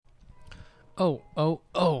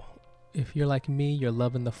Oh. If you're like me, you're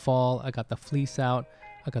loving the fall. I got the fleece out.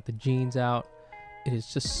 I got the jeans out. It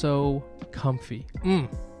is just so comfy.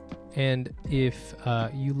 And if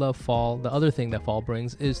you love fall, the other thing that fall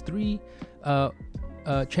brings is 3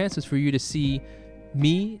 chances for you to see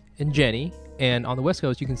me and Jenny. And on the West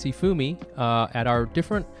Coast, you can see Fumi at our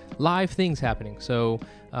different live things happening. So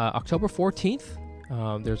October 14th,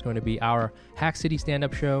 there's going to be our Hack City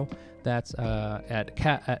stand-up show. That's at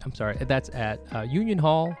Union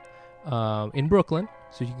Hall in Brooklyn.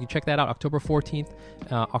 So you can check that out October 14th.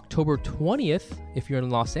 October 20th, if you're in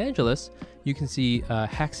Los Angeles, you can see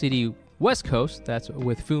Hack City West Coast. That's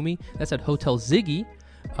with Fumi. That's at Hotel Ziggy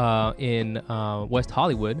in West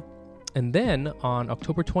Hollywood. And then on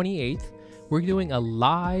October 28th, we're doing a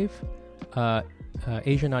live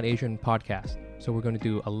Asian Not Asian podcast. So we're going to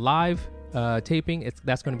do a live taping.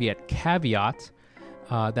 That's going to be at Caveat.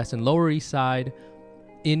 That's in Lower East Side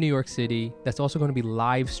in New York City. That's also going to be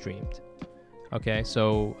live streamed. Okay,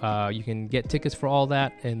 so you can get tickets for all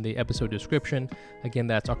that in the episode description. Again,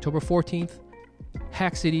 that's October 14th,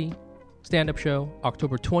 Hack City stand-up show.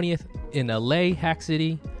 October 20th in LA, Hack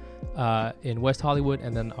City in West Hollywood.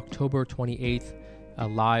 And then October 28th, a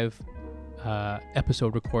live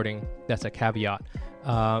episode recording. That's a Caveat.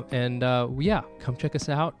 Yeah, come check us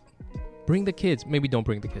out. Bring the kids. Maybe don't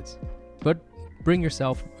bring the kids, but bring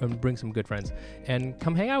yourself and bring some good friends. And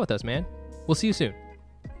come hang out with us, man. We'll see you soon.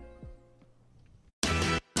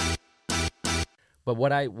 But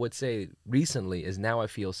what I would say recently is now I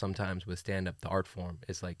feel sometimes with stand-up, the art form,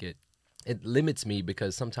 is like it limits me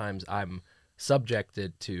because sometimes I'm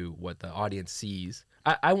subjected to what the audience sees.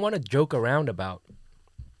 I want to joke around about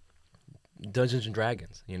Dungeons and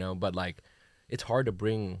Dragons, but like it's hard to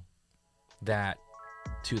bring that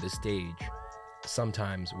to the stage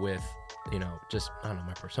sometimes with, just, I don't know,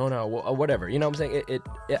 my persona or whatever. You know what I'm saying? It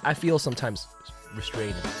I feel sometimes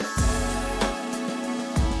restrained.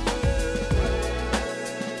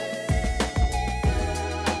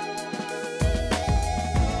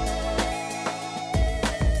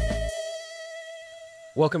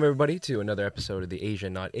 Welcome, everybody, to another episode of the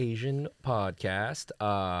Asian Not Asian podcast.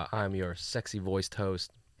 I'm your sexy voiced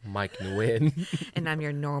host, Mike Nguyen. And I'm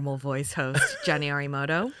your normal voice host, Jenny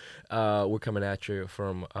Arimoto. We're coming at you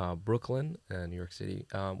from Brooklyn, New York City.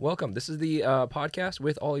 Welcome. This is the podcast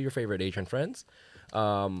with all your favorite Asian friends.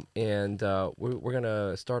 We're going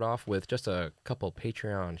to start off with just a couple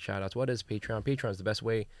Patreon shout-outs. What is Patreon? Patreon is the best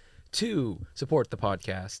way to support the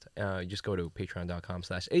podcast. You just go to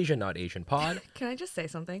patreon.com/AsianNotAsianPod. Can I just say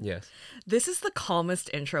something? Yes. This is the calmest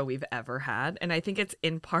intro we've ever had, and I think it's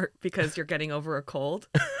in part because you're getting over a cold.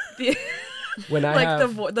 When I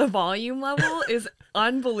the volume level is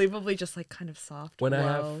unbelievably just like kind of soft,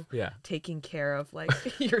 low, taking care of like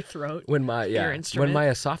your throat. When my your instrument. When my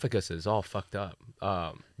esophagus is all fucked up,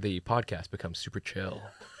 the podcast becomes super chill.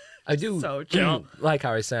 I do so chill. Like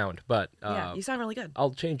how I sound, but yeah, you sound really good.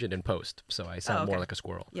 I'll change it in post so I sound more like a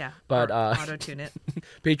squirrel. Yeah, but auto-tune it.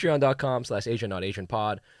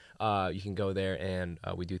 Patreon.com/AsianNotAsianPod. You can go there and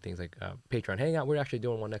we do things like Patreon Hangout. We're actually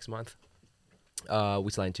doing one next month.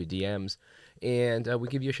 We slide into DMs and we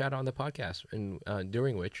give you a shout out on the podcast, and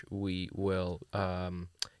during which we will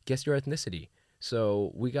guess your ethnicity.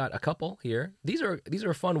 So we got a couple here. These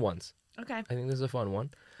are fun ones. Okay. I think this is a fun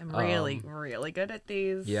one. I'm really good at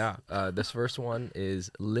these. Yeah. This first one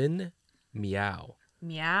is Lin Meow.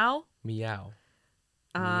 Meow? Meow.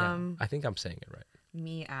 Meow. I think I'm saying it right.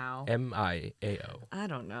 Meow. Miao. I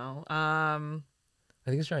don't know. I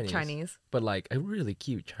think it's Chinese. Chinese. But like a really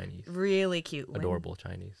cute Chinese. Really cute. Lin. Adorable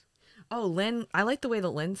Chinese. Oh, Lin. I like the way that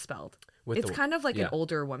Lin's spelled. It's kind of like an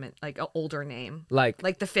older woman, like an older name. Like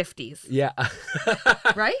the 50s. Yeah.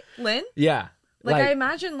 Right? Lin? Yeah. Like I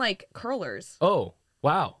imagine like curlers. Oh,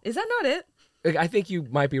 wow. Is that not it? I think you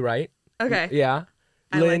might be right. Okay. Yeah.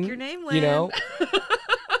 Lin, like your name, Lin.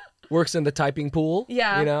 Works in the typing pool.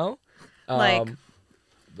 Yeah.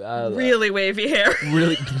 Really wavy hair.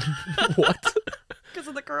 Really? What? Because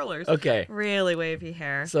of the curlers. Okay. Really wavy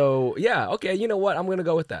hair. So, yeah. Okay. You know what? I'm going to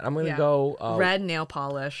go with that. I'm going to go. Red nail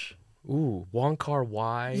polish. Ooh. Wong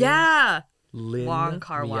Kar-wai. Yeah. Lin Wong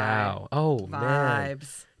Kar-wai. Meow. Oh,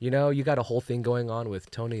 vibes. Man. You got a whole thing going on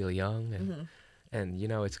with Tony Leung and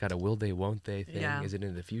it's got a will they, won't they thing. Yeah. Is it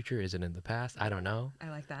in the future? Is it in the past? I don't know. I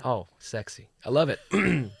like that. Oh, sexy. I love it.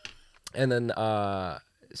 And then,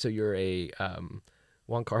 so you're a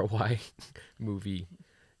Wong Kar-wai movie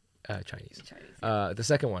Chinese. The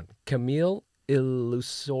second one, Camille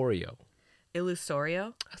Illusorio.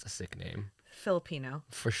 Illusorio? That's a sick name. Filipino.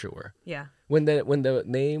 For sure. Yeah. When the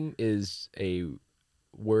name is a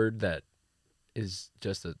word that is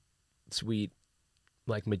just a sweet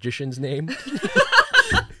like magician's name.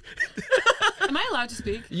 Am I allowed to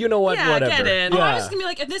speak? You know what? Yeah, whatever. get in. Oh, I'm just gonna be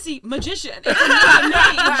like ethnicity magician. It's a name.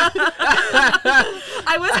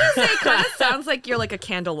 I was gonna say, it kind of sounds like you're like a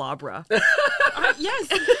candelabra. Yes.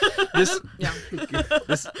 Yeah.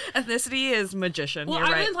 Ethnicity is magician. Well, you're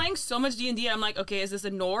I've right. been playing so much D&D. I'm like, okay, is this a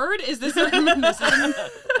Nord? Is this a this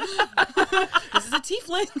is a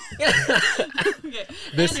Tiefling? Okay.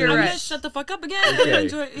 This And is- I'm gonna shut the fuck up again. Okay.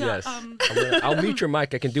 Enjoy. Yeah. Yes. I'll mute your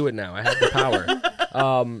mic. I can do it now. I have the power.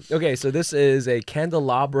 Okay, so this is a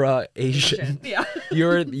candelabra Asian. Yeah.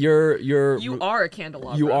 You're You are a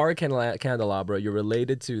candelabra. You are a candelabra. You're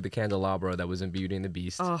related to the candelabra that was in Beauty and the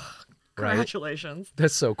Beast. Oh, right? congratulations.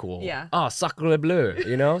 That's so cool. Yeah. Oh, sacre bleu,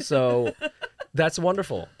 you know? So that's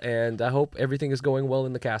wonderful. And I hope everything is going well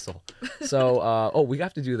in the castle. So, we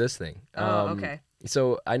have to do this thing. Okay.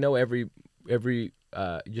 So I know every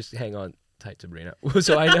just hang on tight, Sabrina.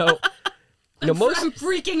 So I know, I'm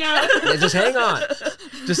freaking out. Yeah, just hang on.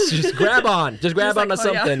 Just grab on. Just grab onto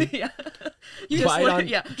something. Yeah. You Bite on,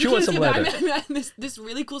 yeah. chew on some leather. This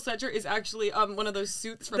really cool sweatshirt is actually one of those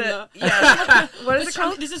suits from the. Yeah. What is it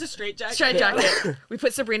called? This is a straight jacket. Straight jacket. We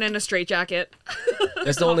put Sabrina in a straight jacket.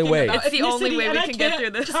 That's the only way. It's the only way we can get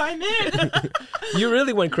through this. Chime in. You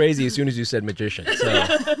really went crazy as soon as you said magician.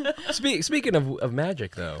 So, speaking of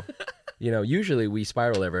magic, though, usually we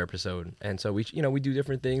spiral every episode, and so we do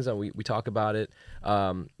different things and we talk about it.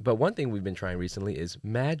 But one thing we've been trying recently is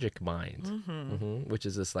Magic Mind, which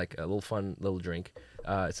is this like a little fun little drink.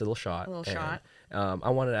 It's a little shot. Shot. I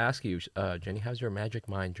wanted to ask you, Jenny, how's your Magic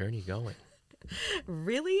Mind journey going?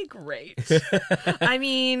 Really great. I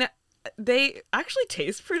mean, they actually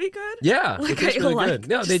taste pretty good. Yeah, Like, they taste I really like good.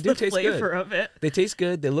 No, they just do the taste flavor good. of it. They taste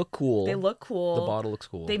good. They look cool. They look cool. The bottle looks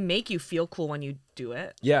cool. They make you feel cool when you do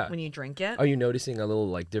it. Yeah. When you drink it. Are you noticing a little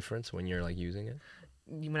like difference when you're like using it?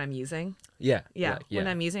 When I'm using? Yeah. Yeah. When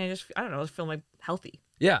I'm using it, I don't know, I feel like healthy.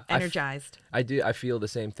 Yeah. Energized. I do. I feel the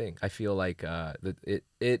same thing. I feel like that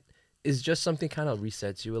it is just something kind of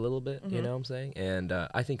resets you a little bit. You know what I'm saying? And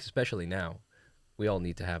I think especially now, we all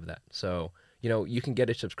need to have that. So you can get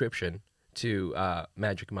a subscription to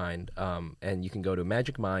Magic Mind, and you can go to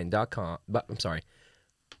magicmind.com. But I'm sorry,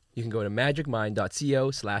 you can go to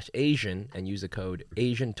magicmind.co/Asian and use the code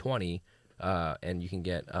Asian20, and you can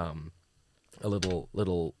get a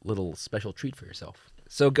little special treat for yourself.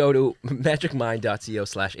 So go to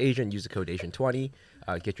magicmind.co/Asian, use the code Asian20,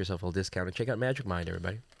 get yourself a little discount, and check out Magic Mind,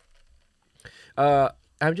 everybody.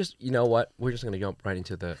 I'm just, you know what? We're just going to jump right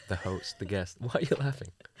into the host, the guest. Why are you laughing?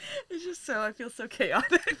 It's just I feel so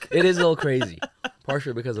chaotic. It is a little crazy,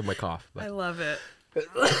 partially because of my cough. I But love it.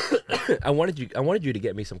 I wanted you to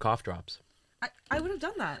get me some cough drops. I would have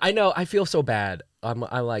done that. I know. I feel so bad. I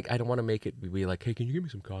don't want to make it be like, hey, can you give me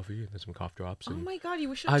some coffee and then some cough drops? Oh And my god, you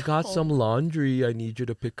wish I got some laundry I need you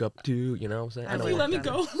to pick up too. You know what I'm saying? I I don't If you want let me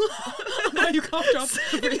that. go, I'll buy you cough drops.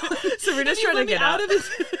 Sabrina's If you trying to let me get out out. of his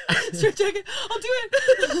straight jacket, I'll do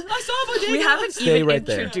it. I saw a bodega. We haven't Stay even right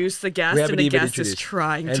there. introduced the We guest, haven't and the even guest is introduced.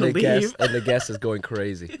 trying and to the leave. guest is going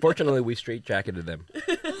crazy. Fortunately, we straight-jacketed them.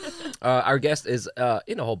 Our guest is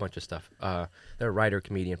in a whole bunch of stuff. They're a writer,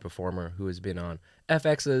 comedian, performer who has been on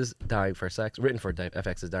FX's Dying for Sex, written for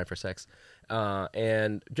FX's Dying for Sex,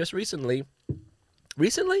 and just recently,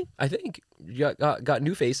 I think, got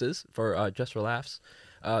new faces for Just for Laughs.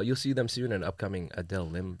 You'll see them soon in an upcoming Adele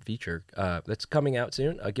Lim feature that's coming out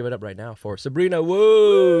soon. Give it up right now for Sabrina.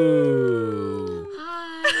 Woo! Hi.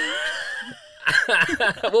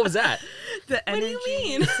 What was that? The What do energy.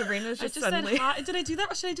 you mean? Sabrina's I just just suddenly. said hi. Did I do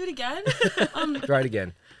that? Should I do it again? Try it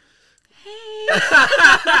again. Hey.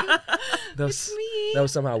 That was, It's me. that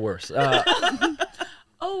was somehow worse.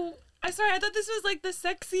 Oh, I'm sorry. I thought this was like the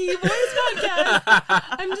sexy voice podcast.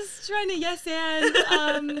 I'm just trying to yes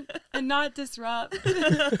and not disrupt.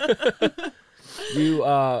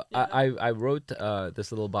 I wrote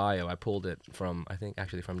this little bio. I pulled it from, I think,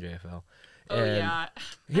 actually from JFL. Oh And yeah.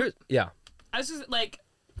 yeah. I was just like,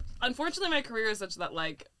 unfortunately, my career is such that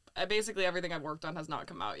like basically everything I've worked on has not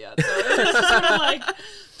come out yet. So it's just sort of like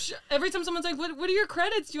every time someone's like, "What are your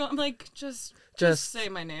credits?" I'm like, just say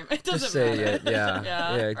my name. It doesn't Just say matter. it. Yeah.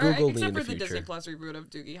 Yeah. Google Or, me in except the for the Disney future. Plus reboot of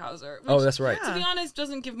Doogie Howser. Which, Oh, that's right. Yeah. to be honest,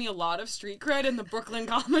 doesn't give me a lot of street cred in the Brooklyn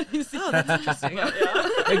comedy scene. Oh, that's interesting. But,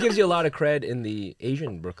 yeah. It gives you a lot of cred in the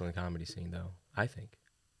Asian Brooklyn comedy scene, though. I think.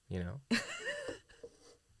 Yeah.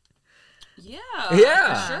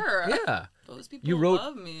 Yeah. Sure. Yeah. Those people You wrote-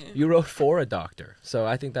 love me. You wrote for a doctor, so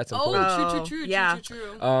I think that's important. Oh, true. Yeah.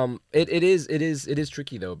 True. It is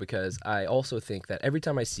tricky though, because I also think that every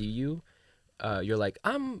time I see you, you're like,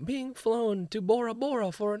 I'm being flown to Bora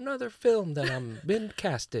Bora for another film that I'm been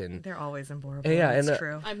cast in. They're always in Bora Bora. Yeah, That's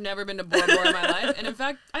true. I've never been to Bora Bora in my life, and in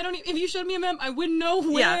fact, I don't. If you showed me a map, I wouldn't know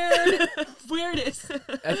where it is.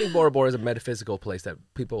 I think Bora Bora is a metaphysical place that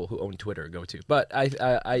people who own Twitter go to. But I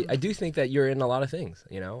do think that you're in a lot of things.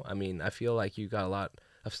 You know, I mean, I feel like you got a lot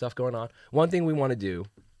of stuff going on. One thing we want to do,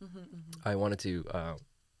 I wanted to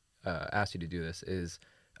ask you to do this, is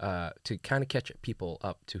to kind of catch people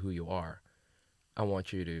up to who you are. I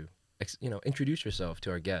want you to, introduce yourself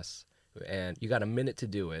to our guests, and you got a minute to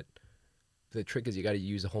do it. The trick is you got to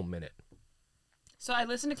use a whole minute. So I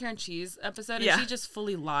listened to Karen Chee's episode, and she just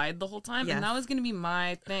fully lied the whole time, Yes. and that was going to be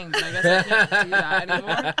my thing, but I guess I can't do that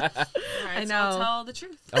anymore. All right, I so I'll know. tell the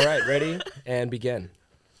truth. All right, ready? And begin.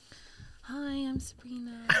 Hi, I'm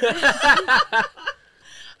Sabrina.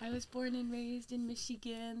 I was born and raised in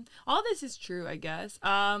Michigan. All this is true, I guess.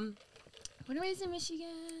 Born and raised in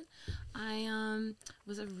Michigan. I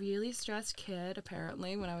was a really stressed kid,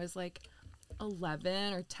 apparently, when I was like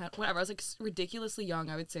 11 or 10, whatever. I was like ridiculously young.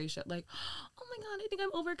 I would say shit like, oh my God, I think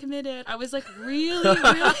I'm overcommitted. I was like really,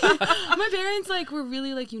 my parents like were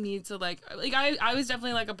really like, you need to like I was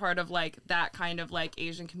definitely like a part of like that kind of like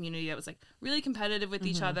Asian community that was like really competitive with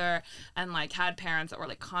each other, and like had parents that were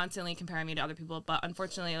like constantly comparing me to other people. But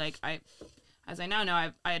unfortunately, like as I now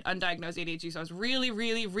know, I had undiagnosed ADHD, so I was really,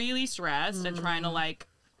 really, really stressed and trying to like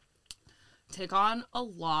take on a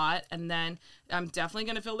lot. And then I'm definitely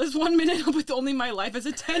gonna fill this 1 minute up with only my life as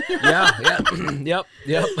a 10-year-old. Yep.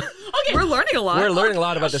 Okay, We're learning a lot. We're learning a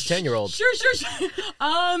lot about this 10-year-old. Sure.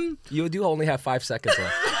 You do only have 5 seconds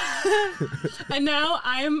left. And now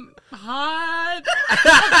I'm hot.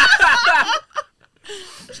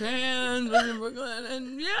 Trans, live in Brooklyn,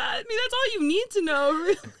 and yeah, I mean that's all you need to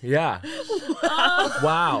know. Yeah.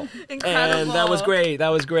 Wow. Incredible. And that was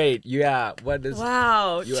great. Yeah. What is?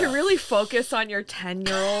 Wow. Yeah. To really focus on your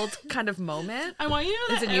 10-year-old kind of moment. I want you to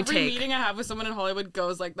know It's that a new every take. meeting I have with someone in Hollywood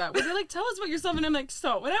goes like that. Where they're like, tell us about yourself, and I'm like,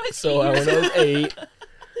 so when I was So 8 when I was 8,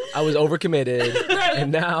 I was overcommitted,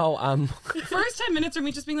 and now I'm. first 10 minutes are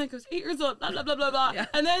me just being like, I was 8 years old, blah, blah, blah, blah, blah. Yeah.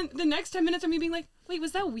 And then the next 10 minutes are me being like, wait,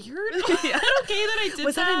 was that weird? Is Yeah. that okay that I did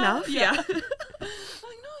Was that enough? Yeah. I'm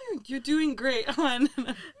like, no, you're doing great, hon.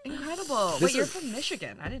 Incredible. This Wait, you're is- from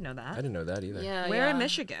Michigan. I didn't know that. I didn't know that either. Yeah, Where yeah. in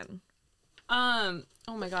Michigan?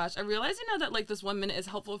 Oh my gosh, I realize now that like this 1 minute is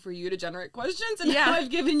helpful for you to generate questions, and Yeah. now I've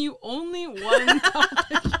given you only one topic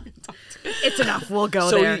you can talk to. It's enough. We'll go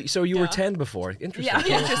So there. you were Yeah. 10 before. Interesting. Yeah,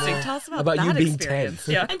 Tell us interesting. more Tell us about about that you being experience.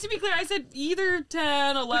 10. Yeah. And to be clear, I said either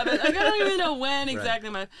 10, 11. Like, I don't even know when exactly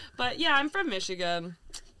but yeah, I'm from Michigan.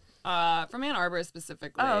 From Ann Arbor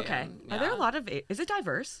specifically. Oh, okay. and, Are there yeah. a lot of... Is it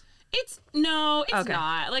diverse? It's Okay.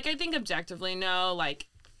 not. Like, I think objectively, no. Like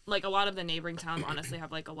a lot of the neighboring towns honestly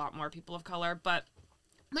have like a lot more people of color, but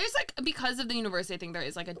there's like, because of the university, I think there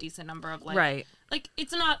is like a decent number of like, Right. like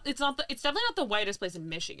it's definitely not the whitest place in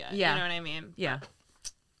Michigan. Yeah. You know what I mean? Yeah.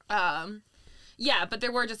 Yeah, but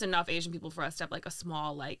there were just enough Asian people for us to have like a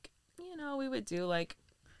small, like, we would do like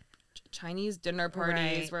Chinese dinner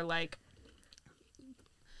parties Right. where like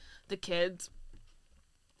the kids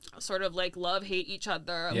sort of like love hate each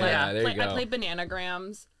other. Yeah, like, there you go. I played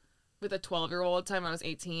bananagrams with a 12-year-old time I was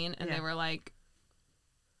 18, and Yeah. they were like,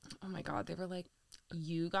 oh my God, they were like,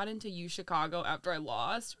 you got into U Chicago after I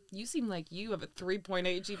lost. You seem like you have a 3.8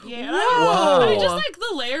 GPA. And Whoa. I just like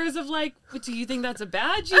the layers of like, do you think that's a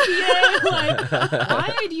bad GPA? Like,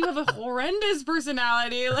 why do you have a horrendous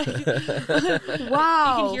personality? Like,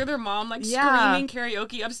 Wow. you can hear their mom like Yeah. screaming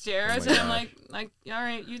karaoke upstairs, Oh my and I'm like, all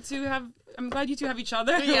right, you two have. I'm glad you two have each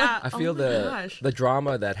other. Yeah. I feel Oh my gosh. the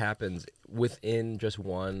drama that happens within just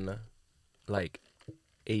one, like,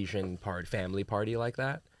 Asian family party like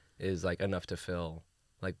that is like enough to fill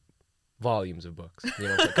like volumes of books. You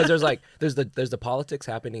know, because there's the politics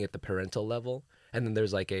happening at the parental level, and then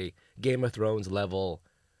there's like a Game of Thrones level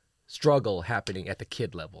struggle happening at the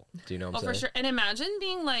kid level. Do you know what I'm Oh, saying? for sure. And imagine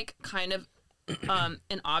being like kind of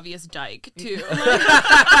an obvious dyke too. Like,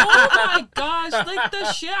 oh my gosh, like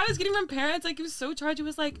the shit I was getting from parents, like it was so charged. It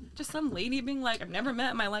was like just some lady being like, I've never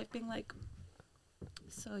met in my life, being like,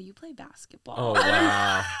 so you play basketball? Oh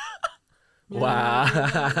wow. Wow.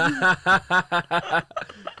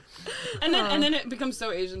 And then it becomes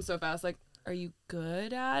so Asian so fast. Like, are you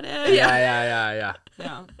good at it? Yeah.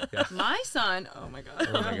 Yeah. My son. Oh my god.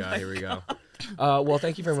 Oh my god, here we go. Well,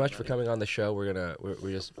 thank you very much for coming on the show.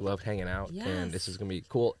 We just loved hanging out, and this is gonna be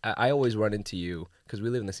cool. I always run into you because we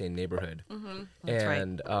live in the same neighborhood, That's right.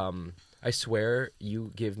 and I swear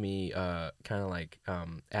you give me kind of like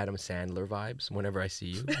Adam Sandler vibes whenever I see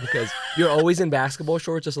you, because you're always in basketball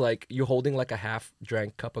shorts, just like you're holding like a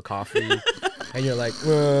half-drank cup of coffee, and you're like,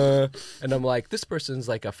 and I'm like, this person's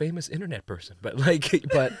like a famous internet person, but like,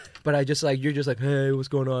 but I just like, you're just like, hey, what's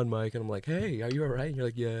going on, Mike? And I'm like, hey, are you all right? And you're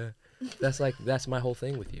like, yeah. That's my whole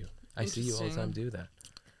thing with you. I see you all the time do that.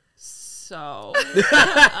 So,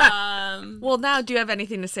 well, now do you have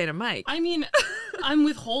anything to say to Mike? I mean, I'm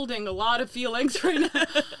withholding a lot of feelings right now.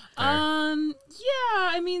 Yeah,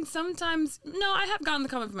 I mean, sometimes, no, I have gotten the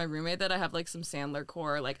comment from my roommate that I have like some Sandler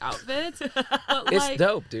core like outfits. But, it's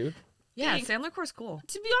dope, dude. Yeah, Sandler core's cool.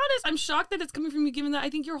 To be honest, I'm shocked that it's coming from you, given that I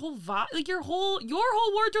think your whole like your whole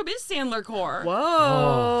wardrobe is Sandler core. Whoa!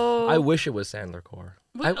 Oh, I wish it was Sandler core.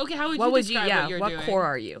 Okay, how would you describe what you're doing? What core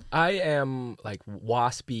are you? I am like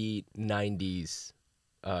waspy 90s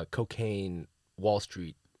cocaine Wall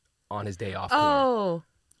Street on his day off core. Oh.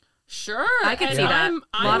 Sure. I can see that. I'm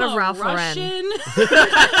a lot of Ralph Russian.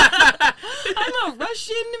 I'm a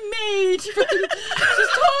Russian maid. Just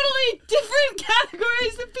totally different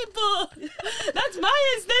categories of people. That's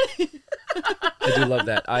my aesthetic. I do love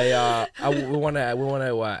that. We want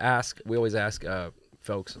to ask. We always ask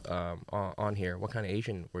folks on here, what kind of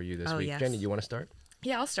Asian were you this week? Yes. Jenny, do you want to start?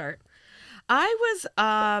 Yeah, I'll start. I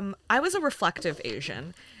was a reflective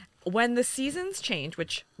Asian. When the seasons change,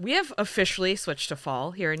 which we have officially switched to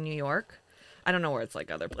fall here in New York. I don't know where it's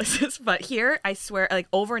like other places, but here, I swear, like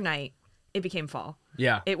overnight, it became fall.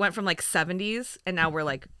 Yeah. It went from like 70s, and now we're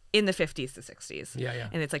like in the 50s to 60s. Yeah.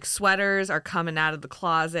 And it's like sweaters are coming out of the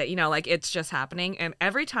closet, like it's just happening. And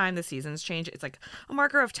every time the seasons change, it's like a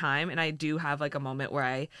marker of time. And I do have like a moment where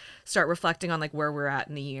I start reflecting on like where we're at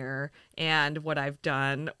in the year and what I've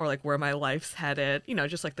done, or like where my life's headed,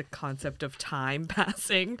 just like the concept of time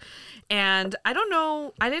passing. And I don't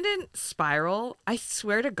know, I didn't spiral. I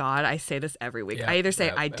swear to God, I say this every week. I either say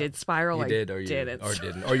I did spiral you or did, or I you didn't. Or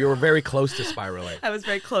didn't. Or you were very close to spiraling. I was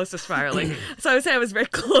very close to spiraling. So I would say I was very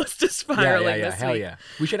close to spiraling this hell week. yeah.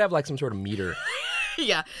 We should have like some sort of meter.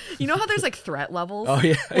 Yeah. You know how there's like threat levels? Oh,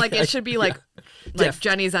 yeah. Like it should be like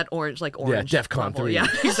Jenny's at orange, like orange. Yeah, DEFCON 3. Yeah,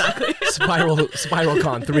 exactly.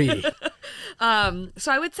 SpiralCon 3.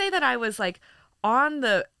 So I would say that I was like on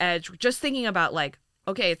the edge, just thinking about like,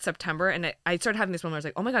 okay, it's September, and I started having this moment where I was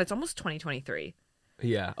like, oh my God, it's almost 2023.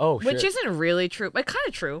 Yeah. Oh, shit. Which isn't really true, but kind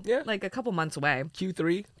of true. Yeah. Like a couple months away.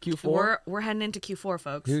 Q3, Q4. We're heading into Q4,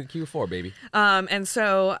 folks. Q4, baby. And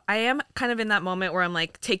so I am kind of in that moment where I'm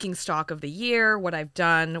like taking stock of the year, what I've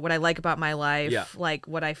done, what I like about my life, like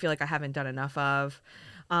what I feel like I haven't done enough of.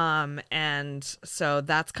 And so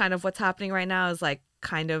that's kind of what's happening right now, is like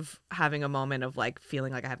kind of having a moment of like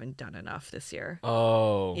feeling like I haven't done enough this year.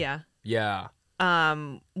 Oh. Yeah. Yeah.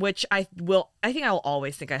 Which I think I'll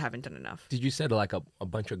always think I haven't done enough. Did you set like a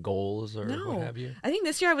bunch of goals or what have you? I think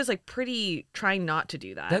this year I was like pretty trying not to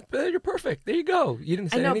do that. You're perfect. There you go. You didn't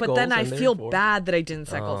set any goals. I know, but then I feel bad that I didn't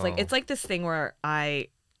set goals. Like it's like this thing where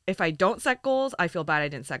if I don't set goals, I feel bad I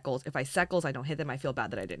didn't set goals. If I set goals, I don't hit them, I feel bad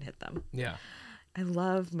that I didn't hit them. Yeah. I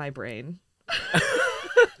love my brain.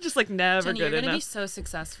 Just like never Jenny, good enough. You're gonna be so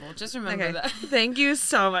successful. Just remember that. Thank you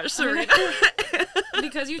so much, Sabrina.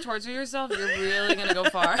 Because you torture yourself, you're really gonna go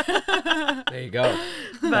far. There you go.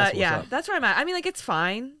 But yeah, that's where I'm at. I mean, like it's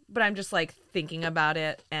fine, but I'm just like thinking about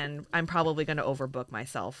it, and I'm probably gonna overbook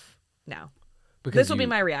myself now. Because this will be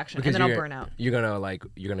my reaction, and then I'll burn out. You're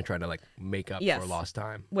gonna try to like make up for lost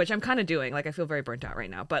time, which I'm kind of doing. Like I feel very burnt out right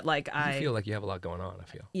now, but like I feel like you have a lot going on. I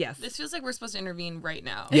feel this feels like we're supposed to intervene right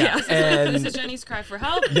now. Yeah, this is Jenny's cry for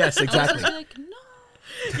help. Yes, exactly. Like no.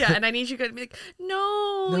 Yeah, and I need you to be like,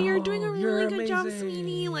 no, you're doing a really good job,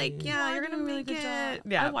 sweetie. Like, yeah, you're gonna make it.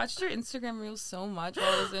 Yeah, I watched your Instagram reels so much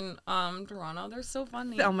while I was in Toronto. They're so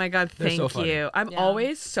funny. Oh my God, thank you. I'm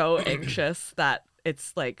always so anxious that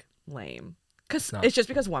it's like lame. Because it's just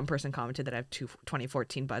because one person commented that I have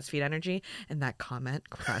 2014 BuzzFeed energy, and that comment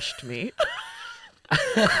crushed me.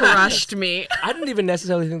 Crushed me. I didn't even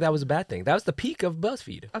necessarily think that was a bad thing. That was the peak of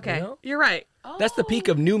BuzzFeed. Okay, you're right. That's the peak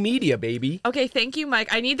of new media, baby. Okay, thank you, Mike.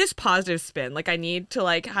 I need this positive spin. Like, I need to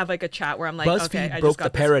like have like a chat where I'm like, BuzzFeed okay, I broke just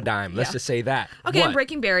got the paradigm. Let's just say that. Okay, I'm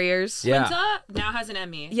breaking barriers. Yeah. Quinta now has an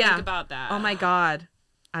Emmy. Yeah. Think about that. Oh my God,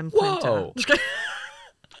 I'm Quinta. Whoa.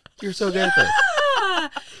 You're so good at this.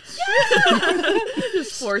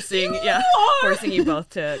 Just forcing you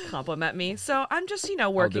both to compliment me. So I'm just,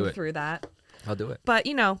 working through that. I'll do it. But,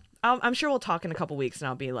 I'm sure we'll talk in a couple weeks and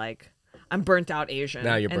I'll be like, I'm burnt out Asian.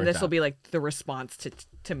 Now you're burnt out. And this will be like the response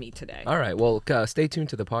to me today. All right. Well, stay tuned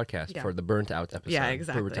to the podcast for the burnt out episode. Yeah,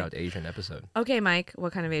 exactly. Burnt out Asian episode. Okay, Mike,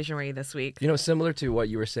 what kind of Asian were you this week? Similar to what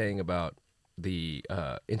you were saying about the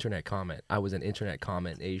internet comment. I was an internet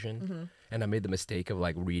comment Asian. Mm-hmm. And I made the mistake of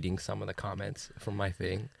like reading some of the comments from my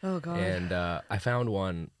thing. Oh God! And I found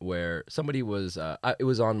one where somebody was. It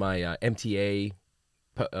was on my MTA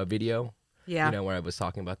video, Yeah. You know, where I was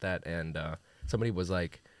talking about that, and somebody was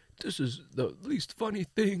like, "This is the least funny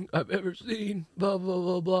thing I've ever seen." Blah blah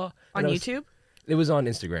blah blah. On And YouTube? It was on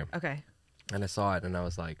Instagram, Okay. and I saw it, and I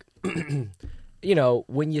was like, you know,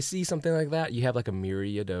 when you see something like that, you have like a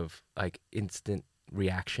myriad of like instant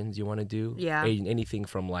reactions you want to do. Yeah. Anything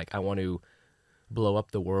from like I want to blow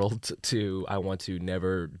up the world to I want to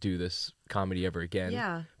never do this comedy ever again.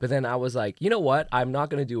 Yeah. But then I was like, you know what? I'm not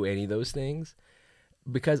going to do any of those things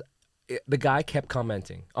because the guy kept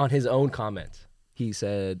commenting on his own comments. He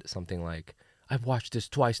said something like, I've watched this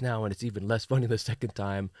twice now and it's even less funny the second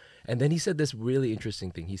time. And then he said this really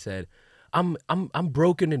interesting thing. He said, I'm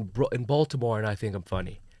broken in Baltimore and I think I'm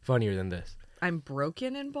funnier than this. I'm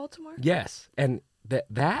broken in Baltimore? Yes. And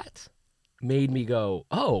that made me go,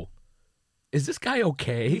 oh, is this guy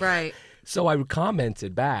okay? Right. So I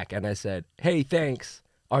commented back and I said, hey, thanks.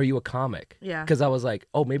 Are you a comic? Yeah. Because I was like,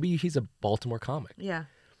 oh, maybe he's a Baltimore comic. Yeah.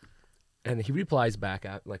 And he replies back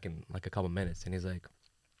in a couple minutes, and he's like,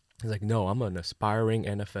 no, I'm an aspiring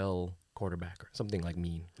NFL quarterback or something like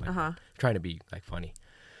mean, like trying to be like funny.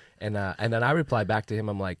 And then I replied back to him,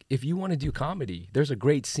 I'm like, if you want to do comedy, there's a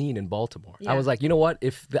great scene in Baltimore. Yeah. I was like, you know what?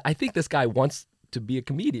 I think this guy wants to be a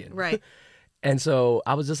comedian. Right. And so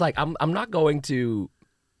I was just like, I'm not going to,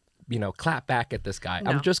 you know, clap back at this guy.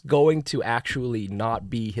 No. I'm just going to actually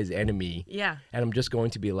not be his enemy. Yeah. And I'm just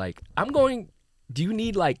going to be like, do you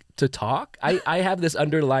need like to talk? I have this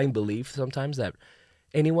underlying belief sometimes that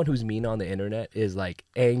anyone who's mean on the internet is like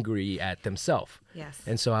angry at themselves. Yes.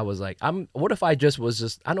 And so I was like, what if I just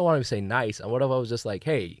was I don't want to say nice. What if I was just like,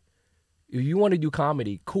 hey, if you want to do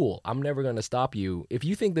comedy, cool. I'm never going to stop you. If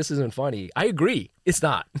you think this isn't funny, I agree. It's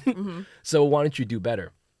not. Mm-hmm. So why don't you do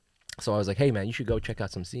better? So I was like, hey, man, you should go check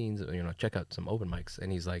out some scenes, you know, check out some open mics.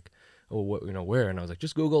 And he's like, oh, what, you know, where? And I was like,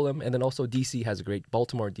 just Google them. And then also DC has a great,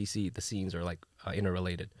 Baltimore, DC, the scenes are like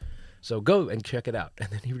interrelated. So go and check it out. And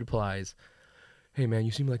then he replies, hey, man,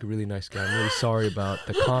 you seem like a really nice guy. I'm really sorry about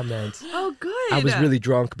the comments. Oh, good. I was really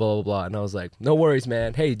drunk, blah, blah, blah. And I was like, no worries,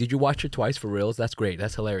 man. Hey, did you watch it twice for reals? That's great.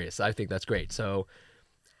 That's hilarious. I think that's great. So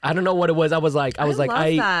I don't know what it was. I was like, love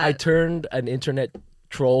that. I turned an internet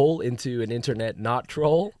troll into an internet not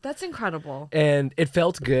troll. That's incredible. And it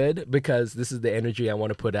felt good because this is the energy I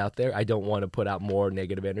want to put out there. I don't want to put out more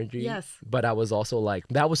negative energy. Yes. But I was also like,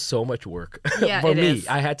 that was so much work Yeah, for it me. is.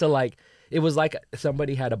 I had to like, it was like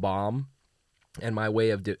somebody had a bomb and my way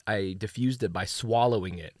of, I diffused it by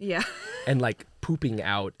swallowing it. Yeah. And like pooping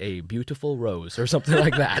out a beautiful rose or something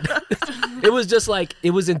like that. It was just like,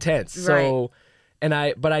 it was intense. So,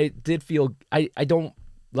 but I did feel, I don't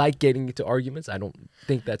like getting into arguments. I don't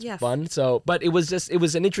think that's fun. So, but it was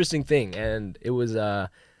an interesting thing. And it was,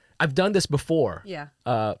 I've done this before. Yeah.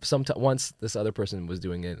 Once this other person was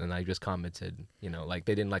doing it and I just commented, you know, like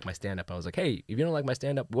they didn't like my stand-up. I was like, hey, if you don't like my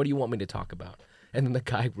stand-up, what do you want me to talk about? And then the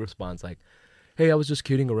guy responds like, hey, I was just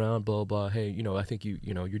kidding around, blah, blah. Hey, you know, I think you're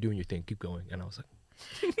doing your thing. Keep going. And I was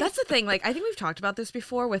like, That's the thing. Like, I think we've talked about this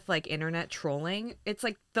before with like internet trolling. It's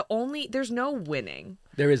like there's no winning.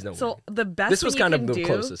 there is no So winning. the best This thing was you kind of can the do,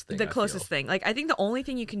 closest thing, the I closest feel. thing. Like, I think the only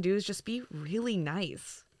thing you can do is just be really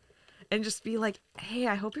nice. And just be like, hey,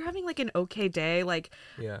 I hope you're having like an okay day. Like,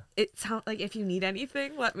 Yeah. it sounds like if you need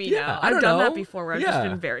anything, let me Yeah, know. I I've don't done that know. before where I've Yeah. just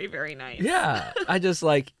been very, very nice. Yeah. I just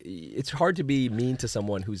like, it's hard to be mean to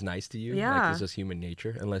someone who's nice to you. Yeah. Like, it's just human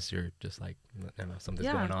nature, unless you're just like, you know, something's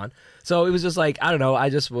Yeah. going on. So it was just like, I don't know. I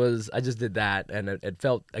just did that. And it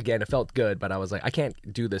felt good, but I was like, I can't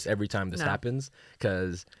do this every time this No. happens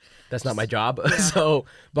because that's not my job. Yeah. So,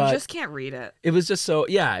 but You just can't read it. it was just so,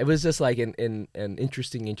 yeah, it was just like an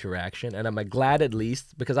interesting interaction. And I'm like glad at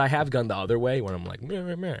least because I have gone the other way where I'm like, meh,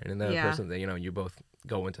 meh, meh. And then Yeah. the person, you know, you both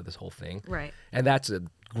go into this whole thing. Right. And that's a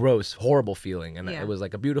gross, horrible feeling. And Yeah. it was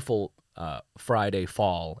like a beautiful Friday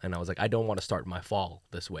fall. And I was like, I don't want to start my fall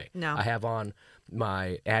this way. No. I have on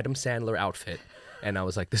my Adam Sandler outfit. And I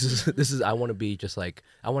was like, this is, I want to be just like,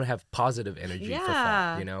 I want to have positive energy for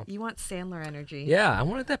fall, you know? You want Sandler energy. Yeah, I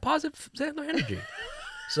wanted that positive Sandler energy.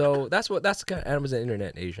 So that's kind of, Adam was an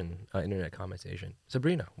internet comments Asian.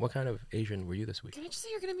 Sabrina, what kind of Asian were you this week? Can I just say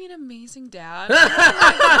you're gonna be an amazing dad? Well,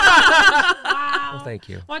 Wow. thank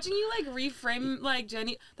you. Watching you like reframe like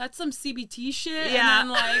Jenny, that's some CBT shit. Yeah. And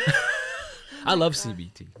then like I love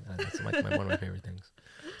CBT. That's like one of my favorite things.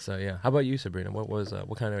 So yeah, how about you, Sabrina?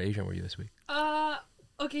 What kind of Asian were you this week?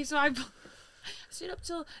 okay, so I stayed up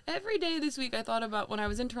till every day this week. I thought about when I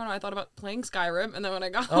was in Toronto. I thought about playing Skyrim, and then when I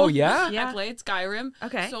got Oh home, yeah? Yeah. I played Skyrim.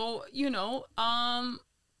 Okay. So you know,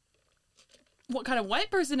 what kind of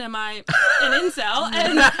white person am I? An incel,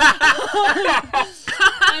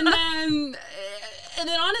 and And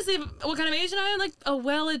then honestly, what kind of Asian I am? like a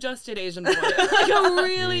well-adjusted Asian boy, like a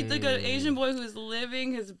really like an Asian boy who's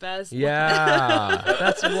living his best. Yeah,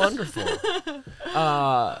 that's wonderful.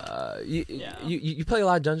 You play a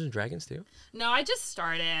lot of Dungeons and Dragons too? No, I just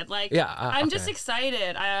started. Like, I'm just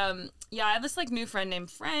excited. I have this like new friend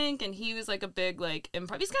named Frank, and he was like a big like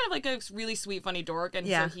improv. He's kind of like a really sweet, funny dork, and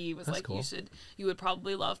so he was like, cool. You would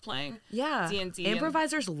probably love playing D&D.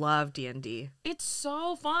 Improvisers love D&D. It's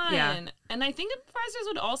so fun. Yeah. And I think improvisers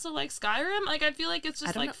would also like Skyrim. Like, I feel like it's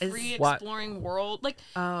just like free exploring world. Like,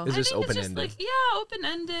 is this open-ended? Like,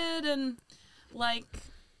 open-ended and like,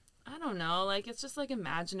 I don't know. Like, it's just like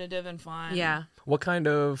imaginative and fun. Yeah. What kind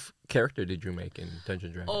of character did you make in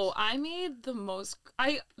Dungeons & Dragons? Oh, I made the most.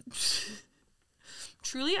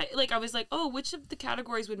 Truly, I was like, oh, which of the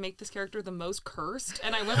categories would make this character the most cursed?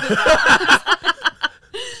 And I went with that.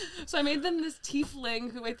 So I made them this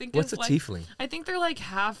tiefling who I think What's is a tiefling? I think they're like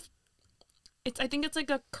half. I think it's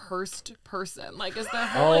like a cursed person. Like, is the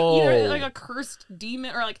whole like either like a cursed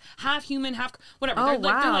demon or like half human, half whatever. Oh,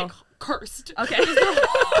 they're like cursed. Okay. I'm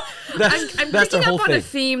that's picking the whole up on thing. a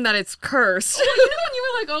theme that it's cursed. Well, you know when you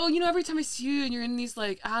were like, oh, every time I see you and you're in these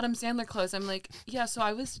like Adam Sandler clothes, I'm like, yeah, so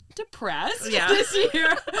I was depressed this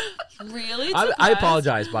year. Really depressed. I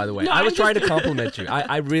apologize, by the way. No, I was trying to compliment you.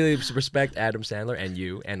 I really respect Adam Sandler and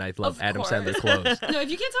you, and I love Adam Sandler clothes. No, if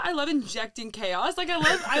you can't tell, I love injecting chaos. Like,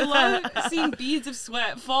 I love seeing beads of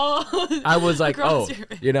sweat fall. I was like, your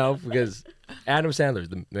because Adam Sandler's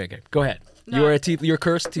the okay. Go ahead. No. You're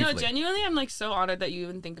cursed tiefling. No, genuinely, I'm like so honored that you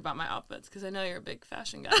even think about my outfits because I know you're a big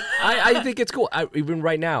fashion guy. I think it's cool. Even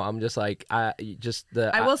right now, I'm just like, I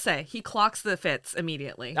will say he clocks the fits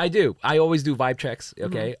immediately. I do. I always do vibe checks.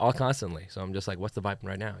 Okay, all constantly. So I'm just like, what's the vibe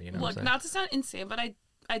right now? You know. Look, not to sound insane, but I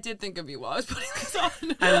did think of you while I was putting this on.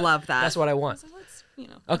 I love that. That's what I want. So let's,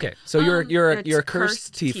 Okay, so you're a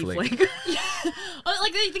cursed tiefling. Yeah.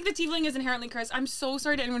 Like, I think the tiefling is inherently cursed. I'm so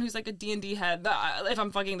sorry to anyone who's like a D&D head if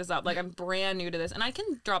I'm fucking this up. Like, I'm brand new to this, and I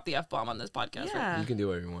can drop the F-bomb on this podcast. Yeah. Right? You can do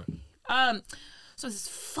whatever you want. So this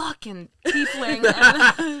fucking tiefling,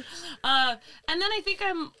 and then I think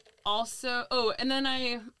I'm also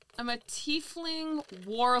I'm a tiefling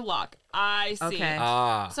warlock. I see. Okay.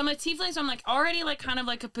 So I'm a tiefling, so I'm like already like kind of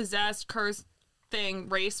like a possessed, cursed thing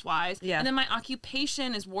race-wise. Yeah. And then my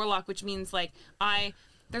occupation is warlock, which means like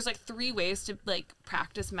there's like 3 ways to like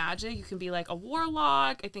practice magic. You can be like a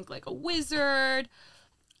warlock, I think like a wizard.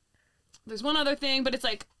 There's one other thing, but it's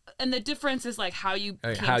like, and the difference is like how you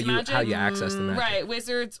magic. How you access the magic. Right,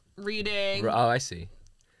 wizards, reading. Oh, I see.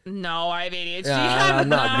 No, I have ADHD. I'm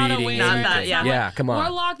not reading. Not that, yeah. Yeah, come on.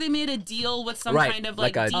 Warlock, they made a deal with some kind of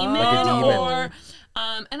like, demon, like a demon. or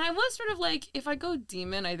and I was sort of like, if I go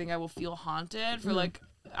demon, I think I will feel haunted for like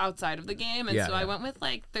outside of the game, and I went with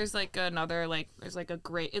like there's like another like there's like a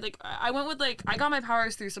great like I went with like I got my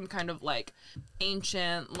powers through some kind of like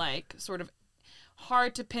ancient like sort of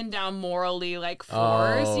hard to pin down morally like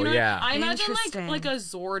force. Oh, you know, yeah. I imagine like a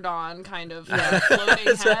Zordon kind of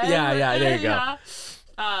floating head. Yeah, there you go.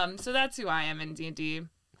 So that's who I am in D&D.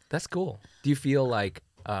 That's cool. Do you feel like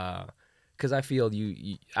because I feel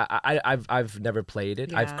I've never played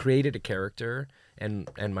it. Yeah. I've created a character, and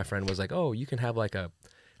my friend was like, oh, you can have like I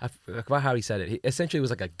forgot how he said it. He essentially was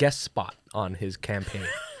like a guest spot on his campaign.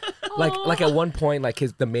 like at one point, like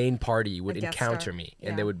the main party would encounter me,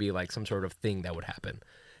 and there would be like some sort of thing that would happen.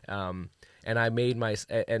 And I made myself.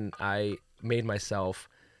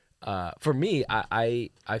 For me, I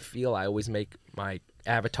feel I always make my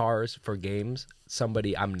avatars for games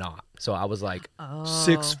somebody I'm not. So I was like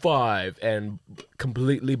 6'5" and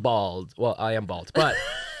completely bald. Well, I am bald, but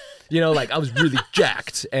like I was really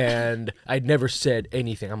jacked and I'd never said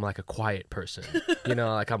anything. I'm like a quiet person,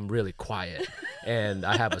 like I'm really quiet and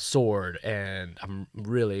I have a sword and I'm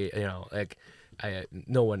really, like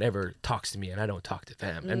no one ever talks to me and I don't talk to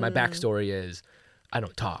them. And my backstory is I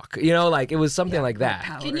don't talk, like it was something like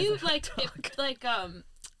that. Can you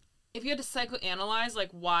if you had to psychoanalyze like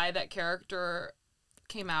why that character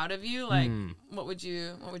came out of you, like what would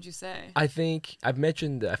you say? I think I've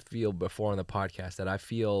mentioned I feel before on the podcast that I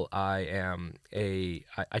feel I am I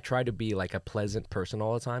try to be like a pleasant person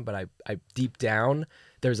all the time, but I deep down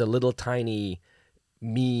there's a little tiny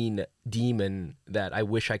mean demon that I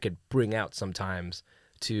wish I could bring out sometimes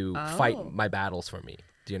to fight my battles for me.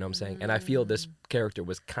 Do you know what I'm saying? And I feel this character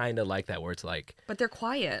was kind of like that, where it's like, but they're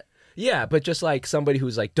quiet. Yeah, but just like somebody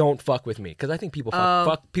who's like, don't fuck with me, because I think people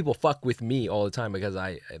fuck with me all the time because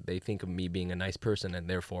they think of me being a nice person and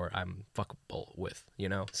therefore I'm fuckable with,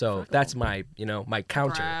 So that's my my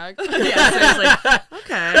counter. Yeah, seriously.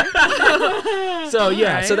 Okay. So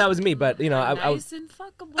yeah, so that was me, but nice and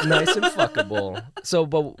fuckable. fuckable. Nice and fuckable. So,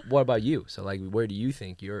 but what about you? So, like, where do you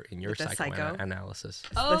think you're in your The psycho? psychoanalysis?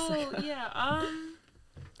 Oh yeah.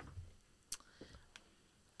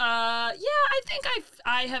 I think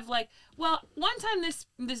I have like, well, one time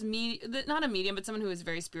not a medium, but someone who is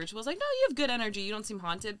very spiritual was like, no, you have good energy, you don't seem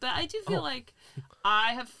haunted. But I do feel like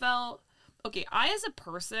I have felt, okay, I as a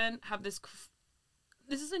person have this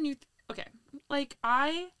is a new okay, like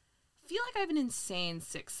I feel like I have an insane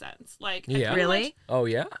sixth sense. Like, Yeah. Really? Oh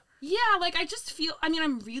yeah. yeah, like I just feel, I mean,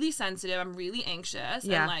 I'm really sensitive, I'm really anxious,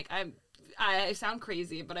 Yeah. and like I sound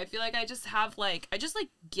crazy, but I feel like I just have like, I just like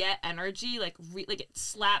get energy, like like it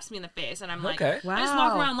slaps me in the face, and I'm like, Okay. Wow. I just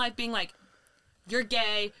walk around life being like, you're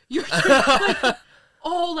gay, you're like,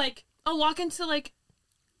 oh, like I'll walk into like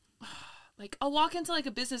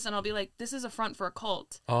a business and I'll be like, this is a front for a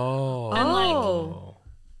cult, Oh. And, like, Oh.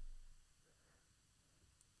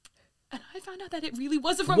 and I found out that it really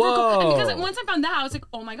was a front for a cult, and Whoa. because once I found that, I was like,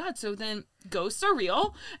 oh my god, so then ghosts are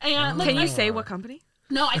real, and like, Can you say what company?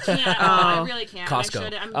 No, I can't. I really can't. Costco. I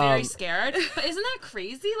should. I'm very scared. But isn't that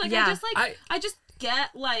crazy? Like, Yeah. I just like, I just get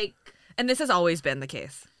like, And this has always been the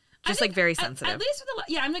case. I Just think like very at- sensitive. At least with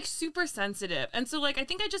yeah, I'm like super sensitive, and so like I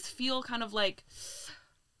think I just feel kind of like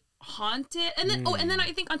haunted, and then and then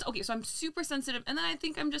I think okay, so I'm super sensitive, and then I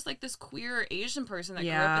think I'm just like this queer Asian person that grew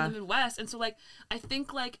Yeah. up in the Midwest, and so like I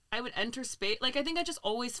think like I would enter space, like I think I just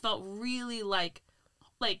always felt really like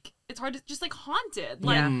it's hard to just like haunted,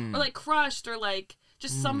 like Yeah. or like crushed, or like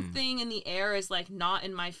just something in the air is like not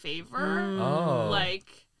in my favor, Oh.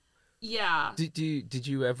 like yeah. Did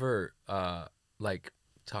you ever like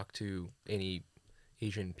talk to any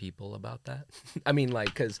Asian people about that? I mean,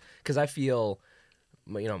 like, cause I feel,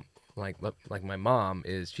 you know, like my mom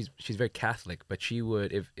is, she's very Catholic, but she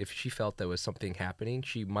would, if she felt there was something happening,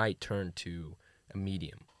 she might turn to a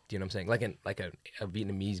medium. Do you know what I'm saying? Like a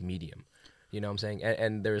Vietnamese medium. You know what I'm saying?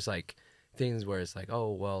 And there's like things where it's like,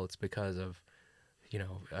 oh well, it's because of, you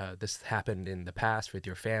know, this happened in the past with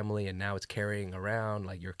your family, and now it's carrying around,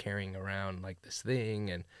 like you're carrying around like this thing.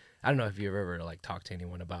 And I don't know if you've ever like talked to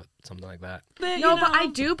anyone about something like that. But, No, you but I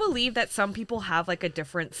know, do believe that some people have like a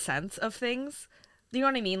different sense of things. You know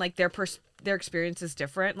what I mean? Like their experience is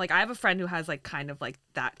different. Like I have a friend who has like kind of like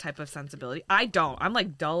that type of sensibility. I don't. I'm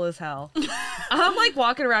like dull as hell. I'm like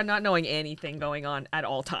walking around not knowing anything going on at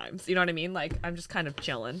all times. You know what I mean? Like I'm just kind of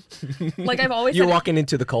chilling. Like I've always You're said, walking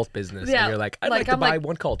into the cult business, Yeah, and you're like, I'd like, like to I'm buy like,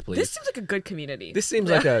 one cult, please. this seems like a good community. This seems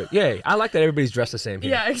like I like that everybody's dressed the same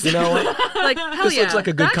here. Yeah, exactly. You know what? Like hell This yeah. looks like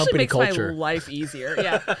a good that actually company makes culture. my life easier.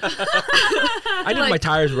 Yeah. I need my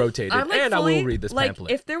tires rotated, I'm like and fully, I will read this like,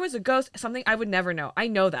 pamphlet. if there was a ghost, something I would never know. I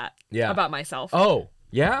know that about myself. Oh,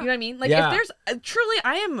 yeah? You know what I mean? Like Yeah. if there's truly,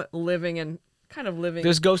 I am living and kind of living.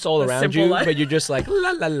 There's ghosts all a around simple you, life. but you're just like,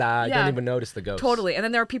 la la la. You Yeah. don't even notice the ghost. Totally. And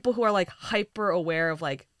then there are people who are like hyper aware of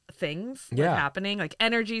like things like, Yeah. happening, like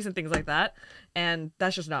energies and things like that. And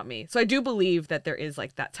that's just not me. So I do believe that there is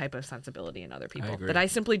like that type of sensibility in other people agree. that I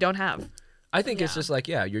simply don't have. I think it's Yeah. just like,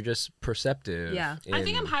 you're just perceptive. Yeah. I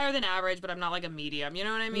think in- I'm higher than average, but I'm not like a medium. You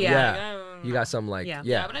know what I mean? Yeah. Like, I don't You know. got some like, Yeah.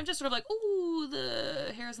 yeah. But I'm just sort of like, ooh,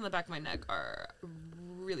 the hairs on the back of my neck are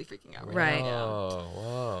really freaking out Right. now. Oh,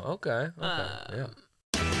 wow. Okay. Yeah.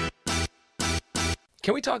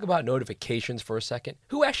 Can we talk about notifications for a second?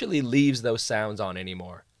 Who actually leaves those sounds on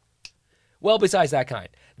anymore? Well, besides that kind,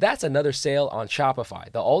 that's another sale on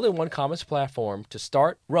Shopify, the all-in-one commerce platform to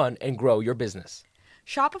start, run, and grow your business.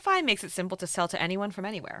 Shopify makes it simple to sell to anyone from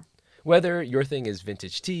anywhere. Whether your thing is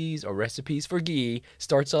vintage teas or recipes for ghee,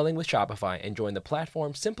 start selling with Shopify and join the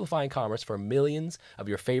platform simplifying commerce for millions of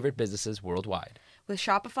your favorite businesses worldwide. With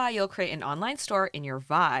Shopify, you'll create an online store in your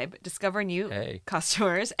vibe, discover new Hey.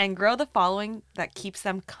 customers, and grow the following that keeps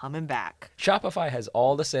them coming back. Shopify has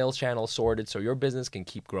all the sales channels sorted so your business can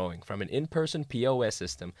keep growing, from an in-person POS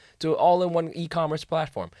system to an all-in-one e-commerce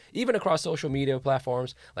platform, even across social media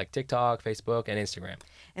platforms like TikTok, Facebook, and Instagram.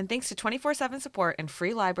 And thanks to 24/7 support and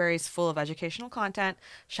free libraries full of educational content,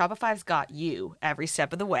 Shopify's got you every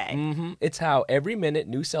step of the way. It's how every minute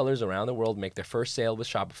new sellers around the world make their first sale with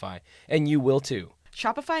Shopify, and you will too.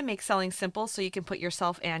 Shopify makes selling simple so you can put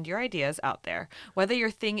yourself and your ideas out there. Whether your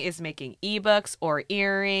thing is making ebooks or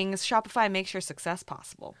earrings, Shopify makes your success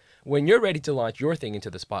possible. When you're ready to launch your thing into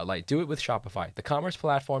the spotlight, do it with Shopify, the commerce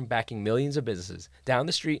platform backing millions of businesses down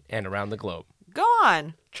the street and around the globe. Go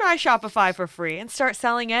on, try Shopify for free and start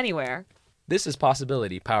selling anywhere. This is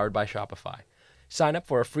Possibility powered by Shopify. Sign up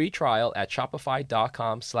for a free trial at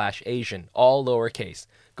shopify.com/Asian, all lowercase.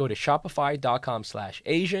 Go to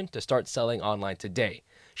shopify.com/Asian to start selling online today.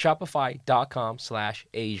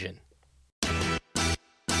 Shopify.com/Asian.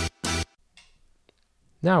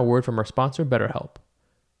 Now a word from our sponsor, BetterHelp.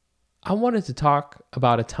 I wanted to talk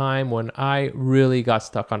about a time when I really got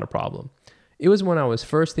stuck on a problem. It was when I was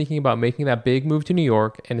first thinking about making that big move to New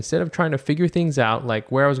York, and instead of trying to figure things out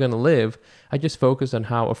like where I was going to live, I just focused on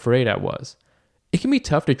how afraid I was. It can be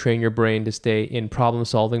tough to train your brain to stay in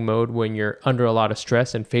problem-solving mode when you're under a lot of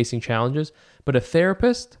stress and facing challenges, but a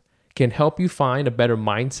therapist can help you find a better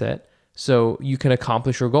mindset so you can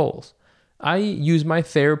accomplish your goals. I use my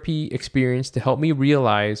therapy experience to help me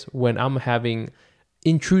realize when I'm having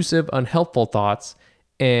intrusive, unhelpful thoughts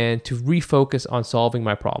and to refocus on solving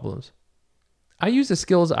my problems. I use the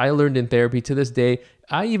skills I learned in therapy to this day.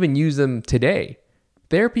 I even use them today.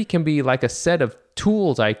 Therapy can be like a set of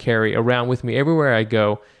tools I carry around with me everywhere I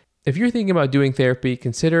go. If you're thinking about doing therapy,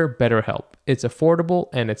 consider BetterHelp. It's affordable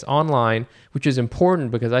and it's online, which is important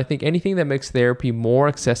because I think anything that makes therapy more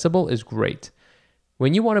accessible is great.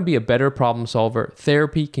 When you want to be a better problem solver,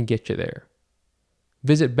 therapy can get you there.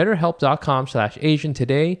 Visit betterhelp.com/Asian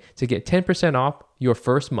today to get 10% off your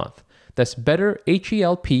first month. That's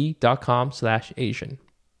betterhelp.com/Asian.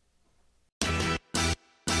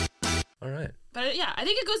 All right. But yeah, I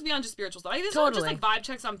think it goes beyond just spiritual stuff. I think this Totally. is just like vibe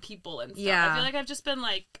checks on people and stuff. Yeah. I feel like I've just been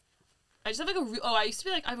like, I just have like I used to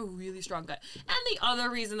be like, I have a really strong gut. And the other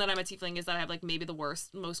reason that I'm a tiefling is that I have like maybe the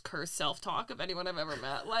worst, most cursed self-talk of anyone I've ever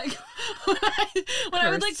met. Like when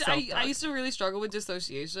I would like, I used to really struggle with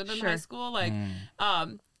dissociation in high school. Like,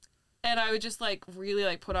 and I would just like really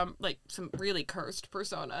like put on like some really cursed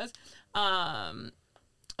personas.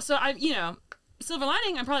 So I, silver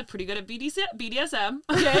lining, I'm probably pretty good at BDSM.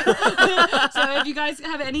 Okay. So if you guys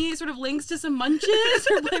have any sort of links to some munches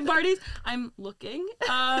or play parties, I'm looking.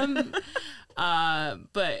 But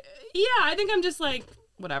yeah, I think I'm just like,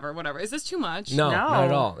 whatever. Is this too much? No, not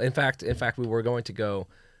at all. In fact, we were going to go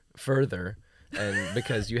further, and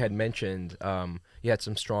because you had mentioned you had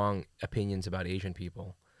some strong opinions about Asian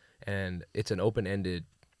people, and it's an open-ended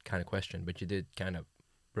kind of question, but you did kind of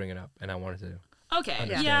bring it up, and I wanted to.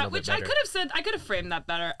 Okay, yeah, which I could have framed that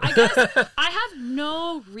better. I guess I have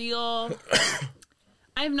no real,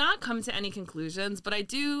 I have not come to any conclusions, but I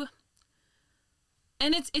do,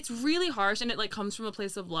 and it's really harsh, and it like comes from a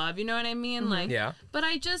place of love, you know what I mean? Like, yeah. But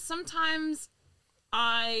I just sometimes,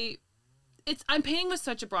 I'm painting with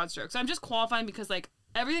such a broad stroke, so I'm just qualifying because like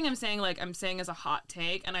everything I'm saying as a hot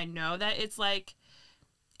take, and I know that it's like,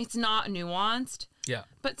 it's not nuanced. Yeah.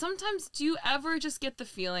 But sometimes, do you ever just get the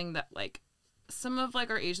feeling that like, some of like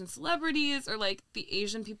our Asian celebrities or like the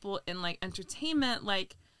Asian people in like entertainment,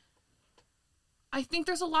 like I think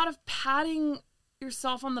there's a lot of patting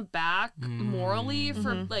yourself on the back morally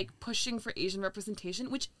for like pushing for Asian representation,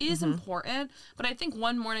 which is important. But I think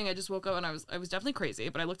one morning I just woke up and I was definitely crazy,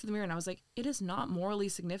 but I looked in the mirror and I was like, it is not morally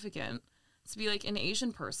significant to be like an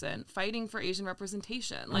Asian person fighting for Asian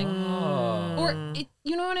representation. Like, or it,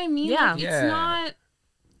 you know what I mean? Yeah. Like, it's not,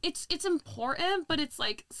 it's important, but it's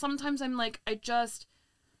like, sometimes I'm like,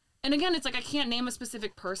 and again, it's like, I can't name a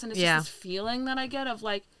specific person. It's just this feeling that I get of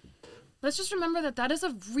like, let's just remember that is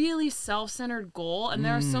a really self-centered goal. And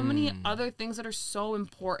there are so many other things that are so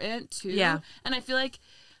important too. Yeah. And I feel like,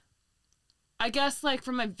 I guess like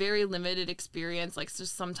from my very limited experience, like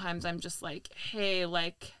just sometimes I'm just like, hey,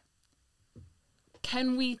 like,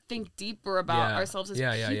 can we think deeper about ourselves as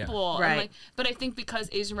people? Right. And like, but I think because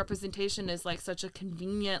Asian representation is like such a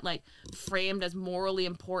convenient, like framed as morally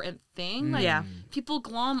important thing, like people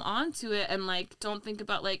glom onto it and like don't think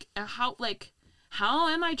about like how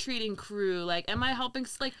am I treating crew? Like, am I helping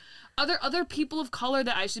like other people of color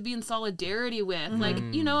that I should be in solidarity with? Like,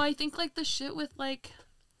 I think like the shit with like,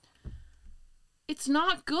 it's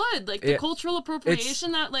not good. Like the cultural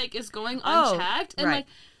appropriation that like is going unchecked and like.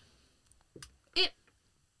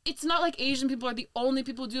 It's not like Asian people are the only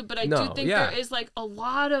people who do it, but I do think there is like a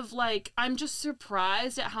lot of like, I'm just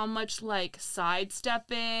surprised at how much like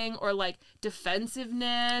sidestepping or like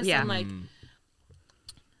defensiveness and like.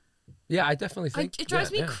 Yeah, I definitely think it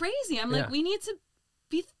drives me crazy. I'm like, we need to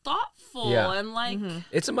be thoughtful and like.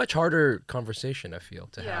 It's a much harder conversation, I feel,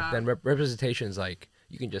 to have than representation is like.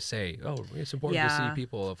 You can just say, "Oh, it's important to see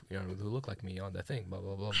people who look like me on the thing." Blah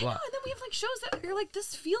blah blah blah. And then we have like shows that you're like,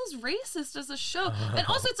 this feels racist as a show, and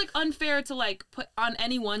also it's like unfair to like put on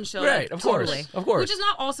any one show, right? Like, of course, which is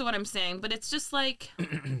not also what I'm saying, but it's just like,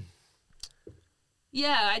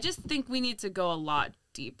 I just think we need to go a lot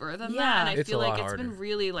deeper than that, and I feel like it's been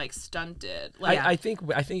really like stunted. Like, I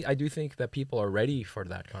do think that people are ready for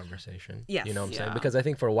that conversation. Yes. You know what I'm saying? Because I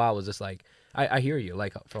think for a while it was just like I hear you.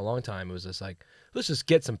 Like for a long time it was just like, let's just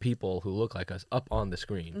get some people who look like us up on the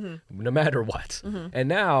screen, no matter what. And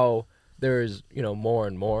now there's more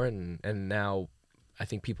and more, and now I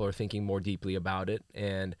think people are thinking more deeply about it.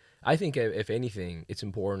 And I think if anything, it's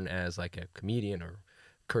important as like a comedian or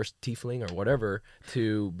cursed tiefling or whatever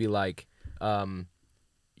to be like,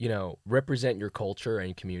 represent your culture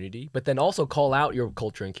and community, but then also call out your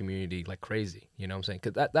culture and community like crazy. You know what I'm saying?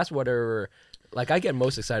 Because that's whatever. Like, I get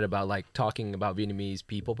most excited about, like, talking about Vietnamese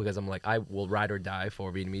people because I'm like, I will ride or die for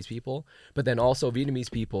Vietnamese people. But then also Vietnamese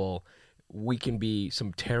people, we can be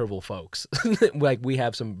some terrible folks. Like,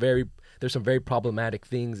 there's some very problematic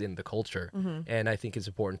things in the culture. And I think it's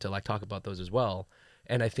important to, like, talk about those as well.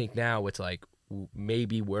 And I think now it's like,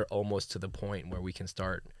 maybe we're almost to the point where we can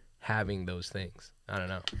start having those things. I don't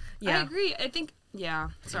know. Yeah. I agree. I think,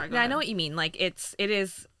 sorry, go Yeah, I ahead. know what you mean. Like, it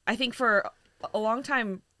is, I think for a long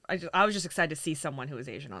time, I was just excited to see someone who was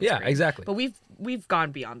Asian on screen. Yeah, exactly. But we've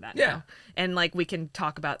gone beyond that now. And like we can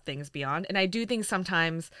talk about things beyond. And I do think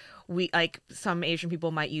sometimes some Asian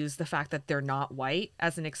people might use the fact that they're not white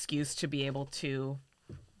as an excuse to be able to,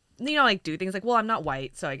 like do things like, well, I'm not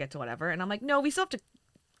white, so I get to whatever. And I'm like, no, we still have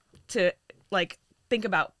to like think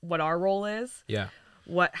about what our role is. Yeah.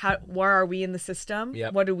 Where are we in the system?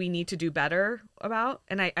 Yep. What do we need to do better about?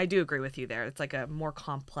 And I do agree with you there. It's like a more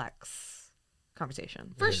complex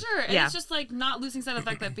conversation. For sure. And Yeah. it's just like not losing sight of the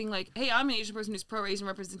fact that being like, hey, I'm an Asian person who's pro Asian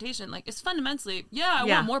representation. Like, it's fundamentally, I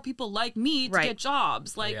want more people like me to get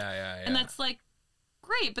jobs. Like, and that's like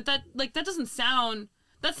great, but that doesn't sound.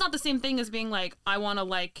 That's not the same thing as being like, I want to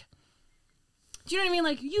like. Do you know what I mean?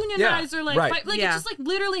 Like unionize or like fight. Like it's just like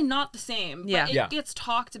literally not the same. Yeah. But it gets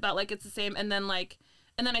talked about like it's the same, and then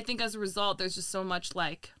I think as a result, there's just so much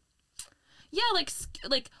like. Yeah,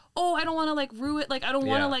 like oh, I don't want to like ruin, like I don't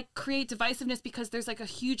want to like create divisiveness because there's like a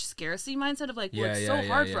huge scarcity mindset of like, well, it's so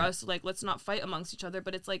hard for us, so like let's not fight amongst each other.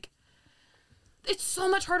 But it's like, it's so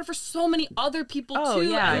much harder for so many other people too.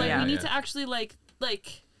 Yeah, and like we need to actually like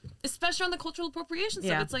especially on the cultural appropriation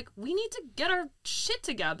stuff. It's like we need to get our shit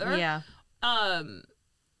together. Yeah. And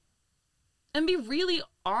be really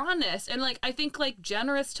honest and like I think like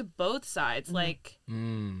generous to both sides. Like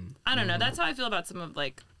I don't know. That's how I feel about some of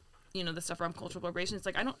like. The stuff around cultural appropriation. It's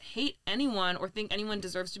like, I don't hate anyone or think anyone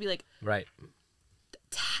deserves to be, like,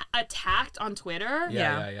 attacked on Twitter.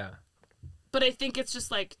 Yeah. But I think it's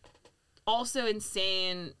just, like, also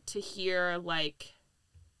insane to hear, like,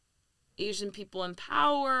 Asian people in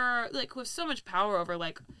power, like, who have so much power over,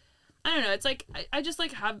 like, I don't know. It's like, I just,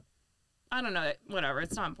 like, have, I don't know, whatever.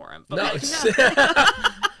 It's not important. But,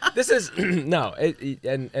 This is no,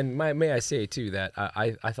 may I say too that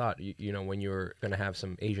I thought when you were gonna have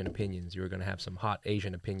some Asian opinions, you were gonna have some hot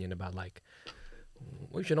Asian opinion about like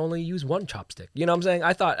we should only use one chopstick. You know what I'm saying?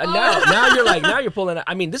 I thought now you're pulling.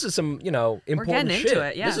 I mean, this is some important We're getting shit. Into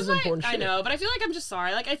it, yeah. This is important shit. I know, but I feel like I'm just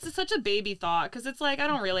sorry. Like it's such a baby thought because it's like I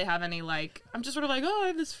don't really have any like I'm just sort of like I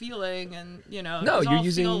have this feeling and no, it's you're all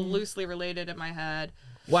using feel loosely related in my head.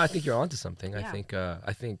 Well, I think you're onto something. Yeah.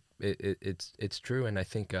 I think it's true, and I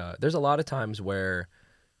think there's a lot of times where,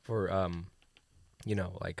 for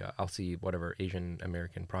I'll see whatever Asian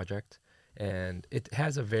American project, and it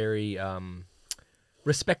has a very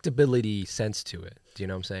respectability sense to it. Do you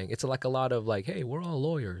know what I'm saying? It's like a lot of like, hey, we're all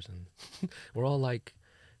lawyers and we're all like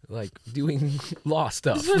doing law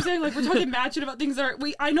stuff. That's what I'm saying. Like we're talking mad shit about things that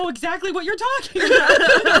I know exactly what you're talking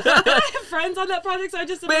about. I have friends on that project, so I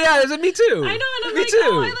just. But yeah, me too. I know, and I'm me like, too.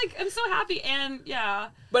 oh, I'm so happy, and yeah.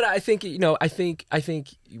 But I think I think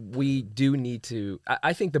we do need to.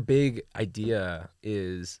 I think the big idea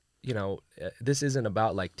is this isn't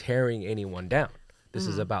about like tearing anyone down. This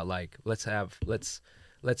is about like let's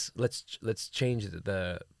change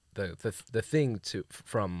the thing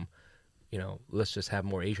from. Let's just have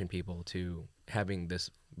more Asian people to having this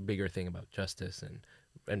bigger thing about justice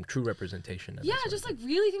and true representation. Yeah, just like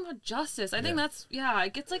really think about justice. I think that's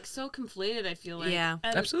it gets like so conflated. I feel like and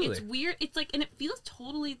absolutely. It's weird. It's like and it feels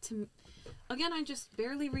totally again. I just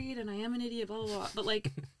barely read and I am an idiot. Blah blah blah. But like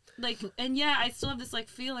and I still have this like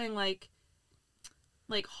feeling like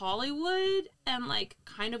Hollywood and like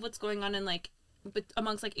kind of what's going on in like. But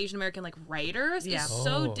amongst like Asian American like writers is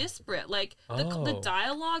so disparate. Like the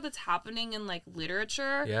dialogue that's happening in like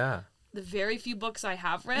literature. Yeah. The very few books I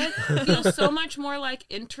have read feel so much more like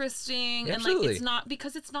interesting and like it's not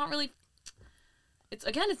because it's not really.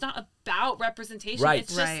 It's not about representation. Right.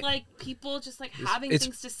 It's just like people just like having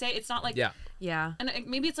things to say. It's not like yeah. And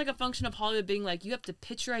maybe it's like a function of Hollywood being like you have to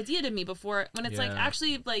pitch your idea to me before when it's like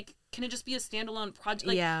actually like can it just be a standalone project?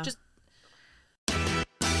 Like just.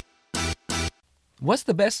 What's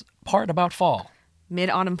the best part about fall?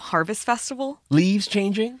 Mid-Autumn Harvest Festival. Leaves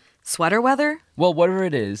changing? Sweater weather? Well, whatever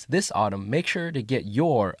it is, this autumn, make sure to get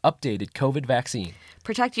your updated COVID vaccine.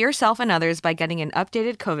 Protect yourself and others by getting an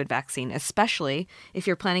updated COVID vaccine, especially if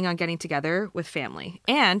you're planning on getting together with family.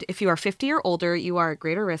 And if you are 50 or older, you are at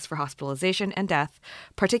greater risk for hospitalization and death,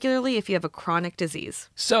 particularly if you have a chronic disease.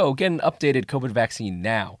 So get an updated COVID vaccine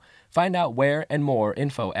now. Find out where and more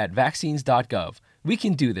info at vaccines.gov. We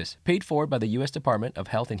can do this. Paid for by the U.S. Department of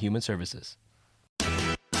Health and Human Services.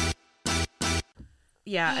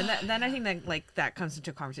 Yeah, and then I think that like that comes into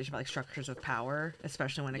a conversation about like structures of power,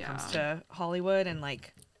 especially when it comes to Hollywood and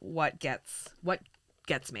like what gets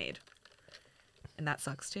made, and that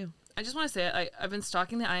sucks too. I just want to say I've been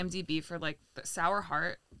stalking the IMDb for like Sour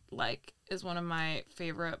Heart, like is one of my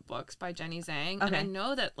favorite books by Jenny Zhang, and I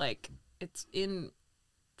know that like it's in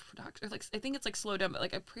production. Like I think it's like slowed down, but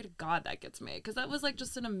like I pray to God that gets made because that was like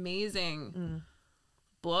just an amazing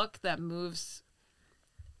book that moves.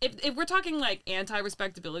 If we're talking like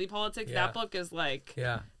anti-respectability politics, that book is like,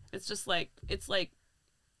 it's just like, it's like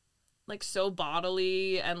so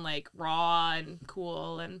bodily and like raw and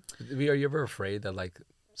cool. And Are you ever afraid that like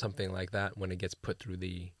something like that, when it gets put through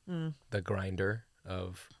the grinder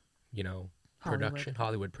of, you know,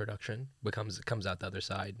 Hollywood production, comes out the other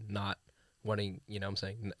side, not wanting, you know what I'm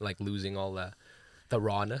saying, like losing all the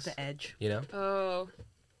rawness, The edge. you know?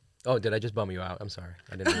 Oh, did I just bum you out? I'm sorry.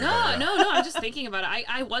 I didn't. No. I'm just thinking about it.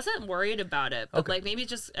 I wasn't worried about it, but like maybe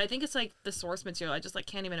just I think it's like the source material. I just like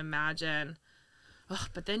can't even imagine. Ugh,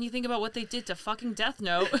 but then you think about what they did to fucking Death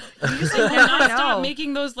Note. You just like, cannot stop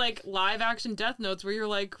making those like live action Death Notes where you're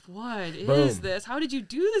like, what is this? How did you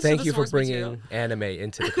do this? Thank to the you for source bringing material? anime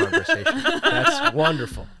into the conversation. That's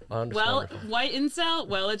wonderful. Well, Wonderful. white incel,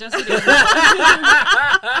 well-adjusted.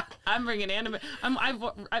 I'm bringing anime. I'm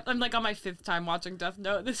like on my 5th time watching Death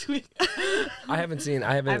Note this week. I've not seen it.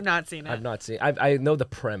 I've not seen it. I know the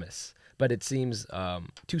premise, but it seems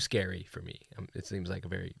too scary for me. It seems like a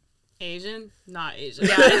very Asian, not Asian.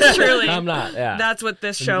 Yeah, it's truly. I'm not. Yeah. That's what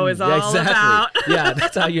this show is all exactly. about. Yeah,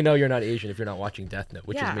 that's how you know you're not Asian if you're not watching Death Note,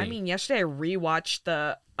 which is me. I mean, yesterday I rewatched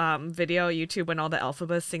the video on YouTube when all the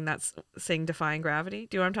Elphabas sing Defying Gravity.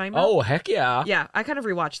 Do you know what I'm talking about? Oh, heck yeah. Yeah, I kind of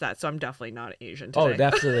rewatched that, so I'm definitely not Asian today. Oh,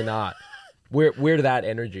 definitely not. We're that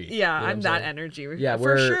energy. Yeah, you know I'm what that saying? energy. Yeah,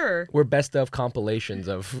 for sure. We're best of compilations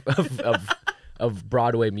of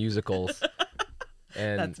Broadway musicals.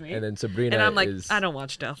 And, That's me. And then Sabrina And I'm like, is, I don't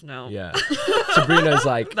watch Death Note. Yeah. Sabrina's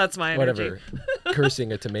like, That's my whatever,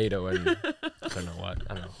 cursing a tomato and I don't know what.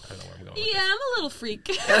 I don't know where I'm going. Yeah, I'm a little freak.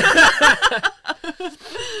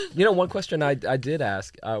 You know, one question I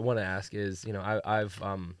want to ask is, you know,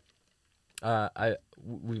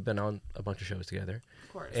 we've been on a bunch of shows together.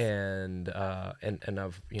 Of course. And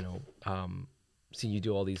I've, you know, seen you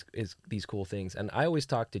do all these cool things. And I always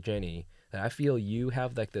talk to Jenny that I feel you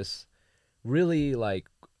have like this really like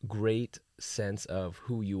great sense of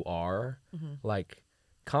who you are, like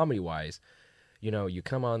comedy wise. You know, you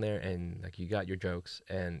come on there and like you got your jokes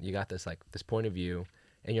and you got this like this point of view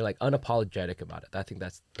and you're like unapologetic about it. I think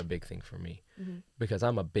that's the big thing for me because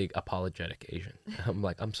I'm a big apologetic Asian. I'm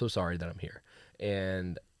like, I'm so sorry that I'm here.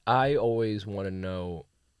 And I always want to know,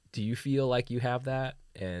 do you feel like you have that?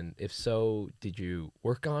 And if so, did you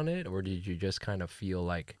work on it or did you just kind of feel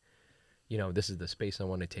like, you know, this is the space I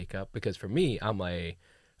want to take up? Because for me, I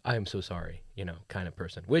am so sorry, you know, kind of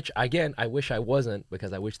person. Which, again, I wish I wasn't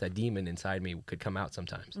because I wish that demon inside me could come out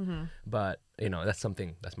sometimes. But, you know, that's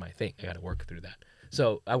my thing. I got to work through that.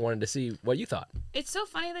 So I wanted to see what you thought. It's so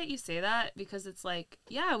funny that you say that because it's like,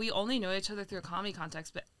 yeah, we only know each other through a comedy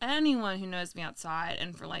context, but anyone who knows me outside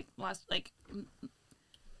and for like last, like,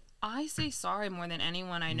 I say sorry more than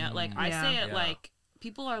anyone I know. Like, I say it like,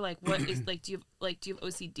 people are like, what is like, do you have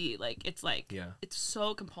OCD? Like, it's like, it's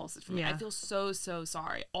so compulsive for me. I feel so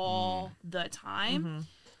sorry all the time.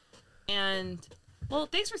 And well,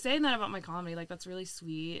 thanks for saying that about my comedy. Like, that's really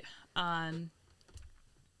sweet. And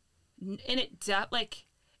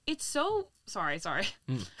it's so sorry. Wow,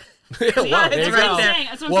 it's there you right go. there.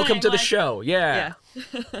 That's what I'm Welcome saying. to the Like, show. Yeah.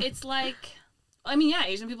 it's like, I mean, yeah,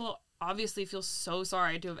 Asian people obviously feel so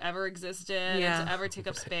sorry to have ever existed and to ever take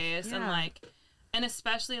up space and like, and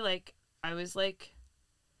especially like I was like,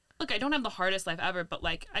 look, I don't have the hardest life ever, but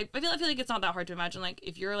like I feel like it's not that hard to imagine like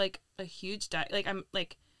if you're like a huge like I'm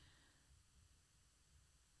like,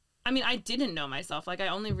 I mean, I didn't know myself. Like I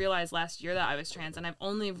only realized last year that I was trans, and I've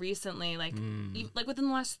only recently like like within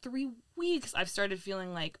the last 3 weeks I've started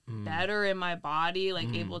feeling like better in my body,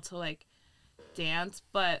 like able to like dance,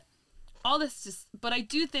 but all this just, but I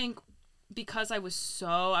do think because I was so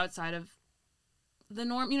outside of the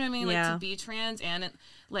norm, you know what I mean? Like to be trans and it,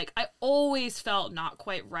 like I always felt not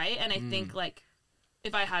quite right. And I think like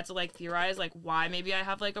if I had to like theorize like why maybe I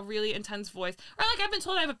have like a really intense voice, or like I've been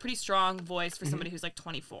told I have a pretty strong voice for somebody who's like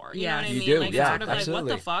 24. You know what I You mean? do, Like yeah, sort of absolutely.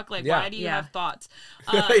 like what the fuck? Like Yeah. why do you Yeah. have thoughts?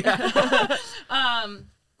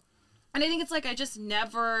 And I think it's like I just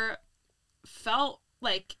never felt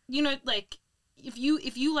like, you know, like if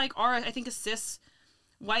you like are, I think, a cis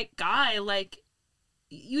white guy, like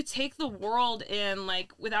you take the world in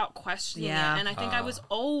like without questioning Yeah. it. And I think I was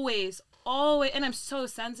always, and I'm so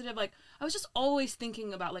sensitive, like I was just always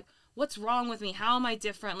thinking about like what's wrong with me, how am I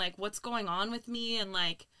different, like what's going on with me, and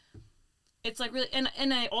like it's like really, and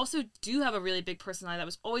I also do have a really big personality that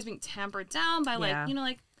was always being tampered down by like, Yeah. you know,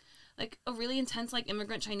 like a really intense like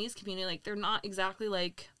immigrant Chinese community. Like they're not exactly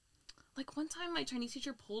like one time my Chinese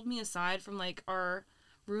teacher pulled me aside from like our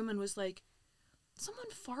room and was like, someone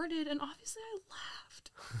farted and obviously I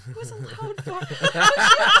laughed. It was a loud fart.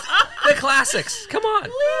 The classics. Come on.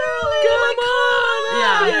 Literally, Come on.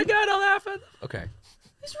 Yeah. You gotta laugh at. Okay.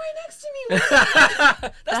 he's right next to me. That's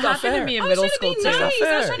That not happened fair. to me in I was middle trying to school be too. nice. I was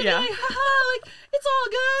fair. trying to Yeah. be like, haha, like it's all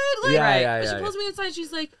good. Like, Yeah, but yeah, she yeah. pulls me aside.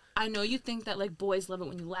 She's like, I know you think that like boys love it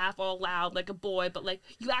when you laugh all loud like a boy, but like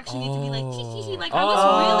you actually need to be like hee hee hee. Like I was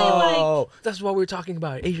really like, that's what we were talking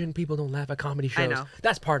about. Asian people don't laugh at comedy shows. know.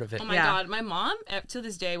 That's part of it. oh my Yeah. god, my mom to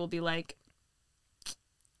this day will be like,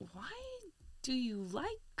 why do you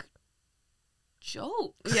like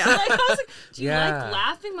jokes? Yeah. Like, I was like, do you Yeah. like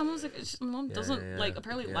laughing? My mom was like, my mom Yeah, doesn't yeah, like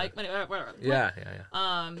apparently yeah. like whatever. Yeah, yeah,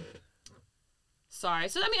 yeah. Sorry.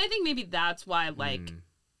 So I mean, I think maybe that's why like Mm.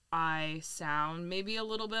 I sound maybe a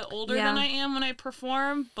little bit older Yeah. than I am when I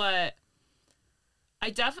perform, but I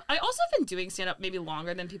also have been doing stand up maybe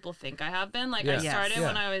longer than people think I have been. Like I Yeah. Yes. started Yeah.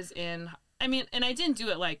 when I was in, I mean, and I didn't do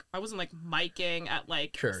it like, I wasn't like miking at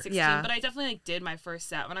like Sure. 16, Yeah. but I definitely like did my first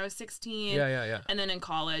set when I was 16. Yeah, yeah, yeah. And then in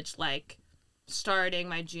college, like starting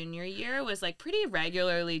my junior year was like pretty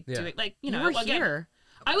regularly Yeah. doing like, you You know, were again, here.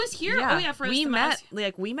 I was here. Oh yeah, for we a met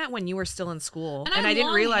we met when you were still in school, And and I I have didn't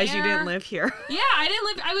long realize you hair. didn't live here. Yeah, I didn't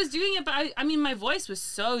live. I was doing it, but I mean, my voice was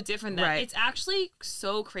so different that Right. it's actually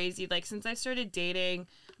so crazy. Like since I started dating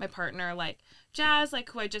my partner, like Jazz,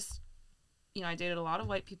 like who I just, you know, I dated a lot of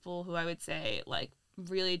white people who I would say like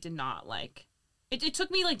really did not like. It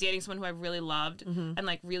took me like dating someone who I really loved and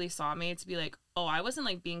like really saw me to be like, oh, I wasn't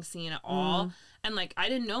like being seen at all, and like I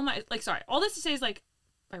didn't know my like. Sorry, all this to say is like.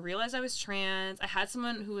 I realized I was trans. I had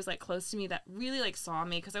someone who was like close to me that really like saw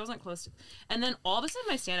me because I wasn't close to. And then all of a sudden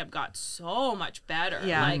my stand up got so much better.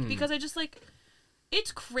 Yeah. Like because I just like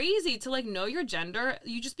it's crazy to like know your gender.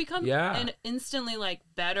 You just become Yeah. an instantly like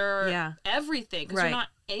better Yeah. everything because Right. you're not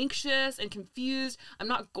anxious and confused. I'm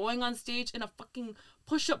not going on stage in a fucking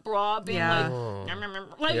push-up bra being Yeah. Oh.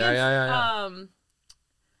 like Yeah, it's, yeah.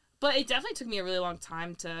 but it definitely took me a really long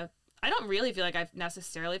time to. I don't really feel like I've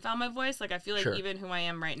necessarily found my voice. Like I feel like Sure. even who I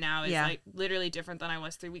am right now is Yeah. like literally different than I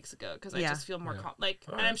was 3 weeks ago because I Yeah. just feel more Yeah. like,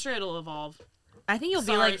 and I'm sure it'll evolve. I think you'll be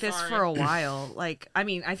Sorry, like this sorry. for a while. Like, I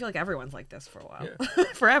mean, I feel like everyone's like this for a while,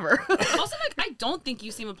 forever. Also, like I don't think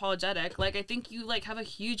you seem apologetic. Like I think you like have a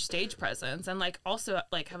huge stage presence and like also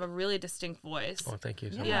like have a really distinct voice. Oh, thank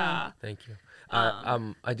you so Yeah. much. Thank you.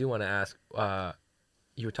 I do want to ask.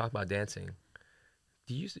 You were talking about dancing.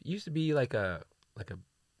 Do you used to be like a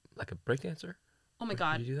break dancer? Oh my Did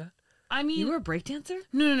god. you do that? I mean, You were a breakdancer?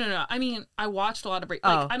 no. I mean, I watched a lot of break.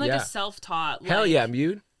 Like Oh. I'm like Yeah. a self-taught. Hell like- yeah,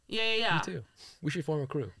 Mute. Yeah. Me too. We should form a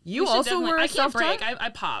crew. You We should also definitely- were I a can't break. self-taught? I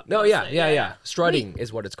pop. No, yeah. mostly. Strutting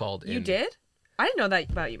is what it's called. You did? I didn't know that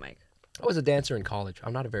about you, Mike. I was a dancer in college.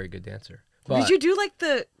 I'm not a very good dancer. But Did you do like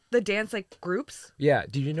the dance like groups? Yeah.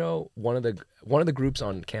 Did you know one of the groups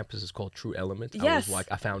on campus is called True Element? I Yes. was like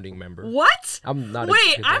a founding member. What? I'm not a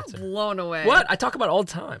Wait, good I'm dancer. blown away. What? I talk about it all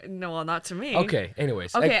the time. No, well, not to me. Okay.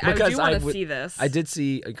 Anyways. Okay, I because do want to would- see this. I did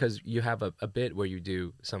see because you have a bit where you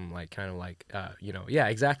do some like kind of like yeah,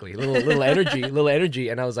 exactly, little energy,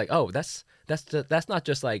 and I was like, oh, that's not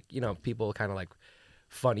just like people kind of like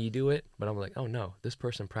funny do it, but I'm like, oh no, this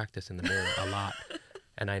person practiced in the mirror a lot,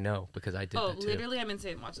 and I know because I did Oh, that too. literally, I'm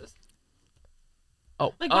insane. Watch this.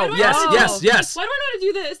 Oh, Like, why do I yes, know? yes. Why do I know how to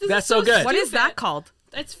do this? This That's is so good. What is that stupid. called?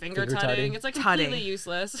 It's finger Finger tutting. tutting. It's like Tutting. completely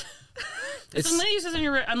useless. It's- It's only useless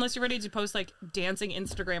unless you're ready to post like dancing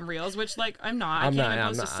Instagram reels, which like I'm not. I'm I can't not, even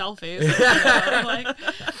I'm post not. a selfie. So, you know,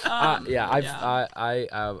 like, Yeah,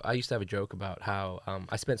 I used to have a joke about how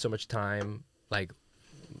I spent so much time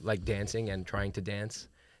like dancing and trying to dance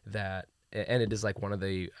and it is like one of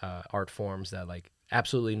the art forms that like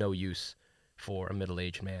absolutely no use for a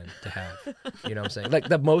middle-aged man to have. You know what I'm saying? Like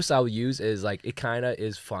the most I'll use is like it kind of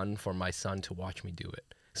is fun for my son to watch me do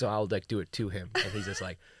it. So I'll like do it to him and he's just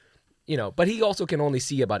like you know, but he also can only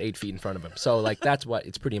see about 8 feet in front of him. So like that's what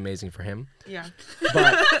it's pretty amazing for him. Yeah.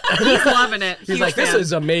 But He's loving it. he's Huge like, this fan.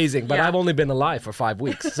 is amazing, but Yeah. I've only been alive for 5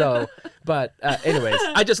 weeks. So, but anyways,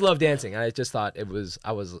 I just love dancing. I just thought there's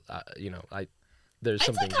It's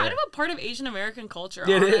something like kind there. of a part of Asian American culture.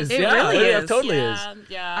 It is. It Yeah, really it is. totally is. Yeah,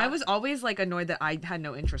 yeah. I was always like annoyed that I had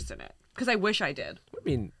no interest in it because I wish I did I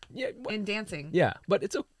mean, yeah, in dancing. yeah, but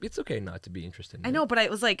it's okay not to be interested in I it. know, but I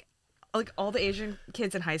was like all the Asian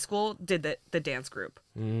kids in high school did the dance group,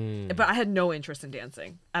 but I had no interest in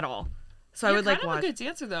dancing at all. So I You're would like kind of watch. a good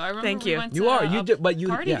dancer, though. I remember Thank we you. went You to are. You a do- but you-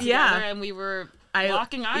 party yeah. together, Yeah. and we were I-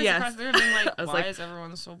 locking eyes yes. across the room, being like, was "Why like- is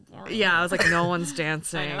everyone so boring?" Yeah, I was like, no one's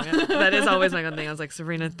dancing. know. That is always my one thing. I was like,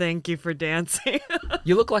 Sabrina, thank you for dancing.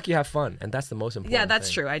 You look like you have fun, and that's the most important. Yeah, that's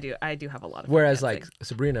thing. true. I do have a lot of fun Whereas dancing. like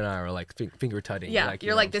Sabrina and I are like finger tutting. yeah, like, you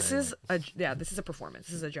you're know like, what I'm this saying? is this is a performance.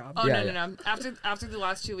 This is a job. Oh Yeah, no. After the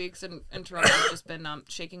last 2 weeks in Toronto, I've just been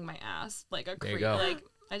shaking my ass like a There you Oh, go. like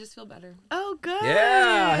I just feel better. Oh, good.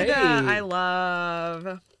 Yeah, hey. I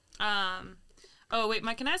love. Oh wait,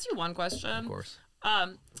 Mike, can I ask you one question? Of course.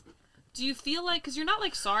 Do you feel like, because you're not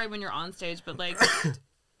like sorry when you're on stage, but like,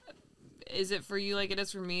 is it for you like it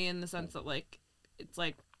is for me in the sense that like it's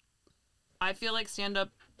like I feel like stand up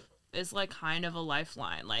is like kind of a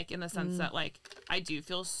lifeline, like in the sense that like I do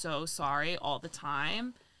feel so sorry all the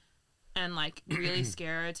time and like really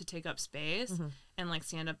scared to take up space, and like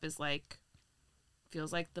stand up is like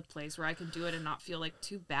feels like the place where I can do it and not feel like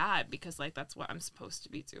too bad because like that's what I'm supposed to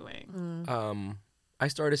be doing. I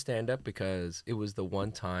started stand up because it was the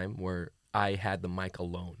one time where I had the mic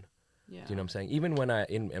alone. Yeah. Do you know what I'm saying? Even when I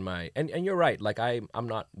in my and you're right. Like I'm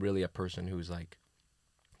not really a person who's like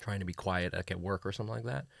trying to be quiet like at work or something like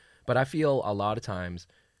that. But I feel a lot of times,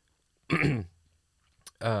 and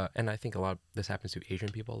I think a lot of this happens to Asian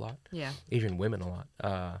people a lot. Yeah. Asian women a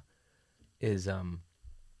lot. Is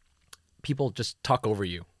people just talk over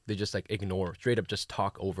you. They just like ignore, straight up just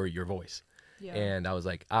talk over your voice. Yeah. And I was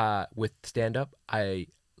like, with stand up, I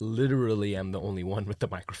literally am the only one with the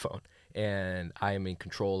microphone, and I am in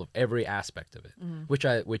control of every aspect of it,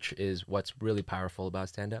 which is what's really powerful about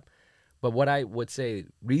stand up. But what I would say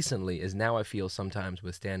recently is now I feel sometimes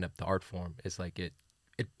with stand up, the art form is like it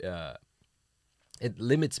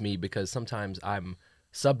limits me because sometimes I'm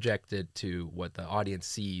subjected to what the audience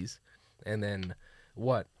sees, and then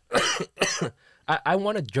what I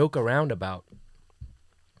want to joke around about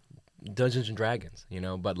Dungeons and Dragons, you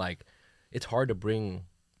know, but like it's hard to bring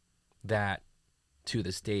that to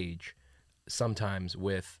the stage sometimes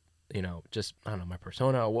with, you know, just I don't know, my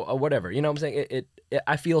persona or whatever, you know what I'm saying? It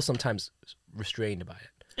I feel sometimes restrained by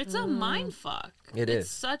it. It's a mind fuck. It It's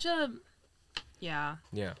is. such a Yeah.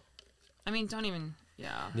 I mean, don't even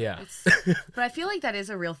Yeah. It's, But I feel like that is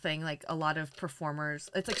a real thing. Like a lot of performers,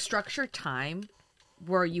 it's like structured time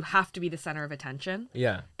where you have to be the center of attention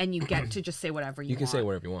Yeah. and you get to just say whatever You can want. say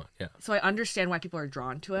whatever you want. Yeah. So I understand why people are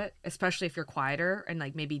drawn to it, especially if you're quieter and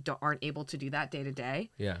like maybe aren't able to do that day to day.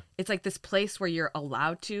 Yeah. It's like this place where you're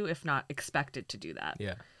allowed to, if not expected to do that.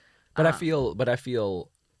 Yeah. But I feel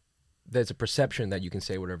there's a perception that you can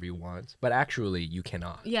say whatever you want, but actually you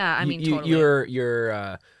cannot. Yeah, I mean, totally. You're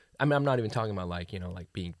I mean, I'm not even talking about like, you know,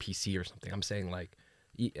 like being PC or something. I'm saying like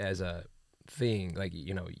as a thing, like,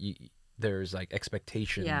 you know, there's like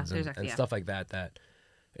expectations and stuff like that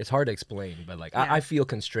it's hard to explain, but like Yeah. I feel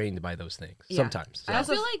constrained by those things sometimes. I I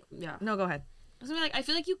also feel like No, go ahead. I was gonna be like, I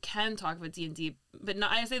feel like you can talk about D&D, but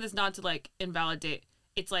not, I say this not to like invalidate.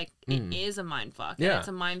 It's like it is a mind fuck. Yeah. And it's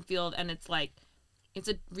a minefield, and it's like it's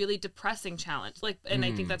a really depressing challenge. Like, and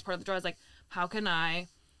I think that's part of the draw is like, how can I?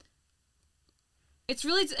 It's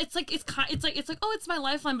really it's like oh, it's my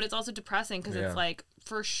lifeline, but it's also depressing because Yeah. it's like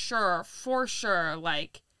for sure,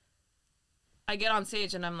 like I get on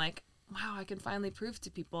stage and I'm like, wow, I can finally prove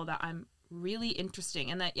to people that I'm really interesting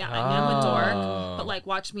and that I am a dork, but like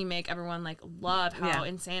watch me make everyone like love how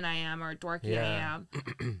insane I am or dorky I am.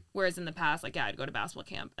 Whereas in the past, like I'd go to basketball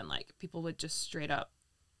camp and like people would just straight up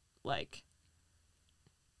like,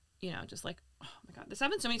 you know, just like, oh my god, this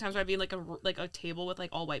happened so many times where I'd be in like a table with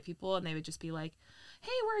like all white people and they would just be like, hey,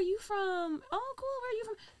 where are you from? Oh, cool, where are you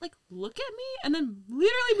from? Like, look at me, and then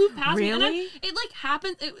literally move past me. And Really? it like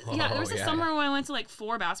happened. There was a summer when I went to like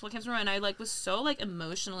 4 basketball camps in a row, and I like was so like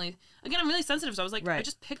emotionally. Again, I'm really sensitive, so I was like, I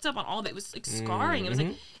just picked up on all of it. It was like scarring. It was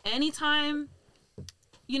like anytime,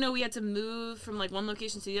 you know, we had to move from like one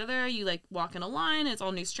location to the other. You like walk in a line, and it's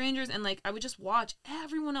all new strangers, and like I would just watch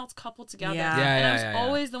everyone else couple together. Yeah. And I was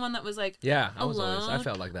always the one that was like, I alone.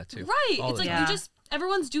 felt like that too. Right. All It's the like time. you just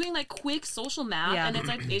everyone's doing like quick social math and it's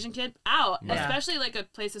like Asian kid out. Yeah. Especially like a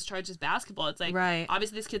place as charged as basketball. It's like Right.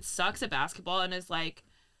 obviously this kid sucks at basketball and is like,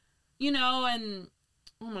 you know, and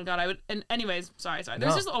Oh my God, I would. And anyways, sorry. There's No.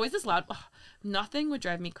 just always this loud. Nothing would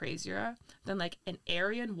drive me crazier than like an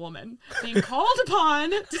Aryan woman being called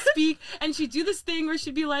upon to speak, and she'd do this thing where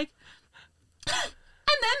she'd be like, and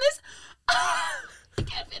then this. I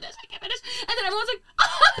can't finish. And then everyone's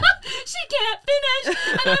like, she can't finish.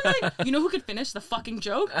 And I'm like, you know who could finish the fucking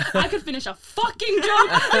joke? I could finish a fucking joke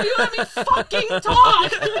if you let me fucking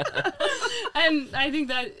talk. And I think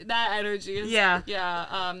that energy is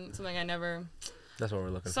something I never. That's what we're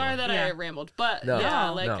looking Sorry for. that I rambled, but No. yeah,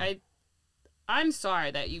 No. like No. I'm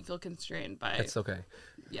sorry that you feel constrained by. It's okay.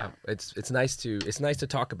 Yeah. It's nice to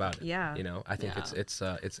talk about it. Yeah. You know, I think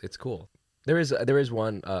Yeah. it's cool. There is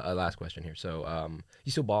one last question here. So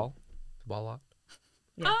you still ball a lot?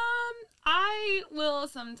 Yeah. I will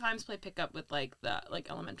sometimes play pickup with like the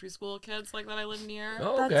elementary school kids like that I live near.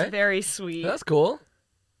 Oh, okay. That's very sweet. That's cool.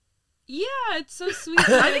 Yeah, it's so sweet that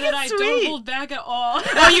think I it's don't sweet. hold back at all.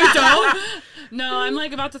 Oh, you don't? No, I'm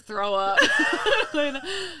like about to throw up.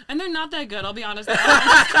 And they're not that good, I'll be honest.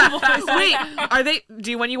 Wait,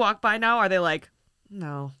 Wait, when you walk by now, are they like,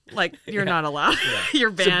 no, like you're not allowed.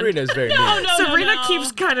 You're banned. Sabrina's very mean. no, Sabrina no.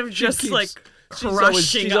 keeps kind of just keeps- like She's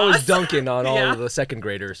crushing always us. dunking on all Yeah. of the second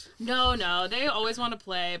graders. No, they always want to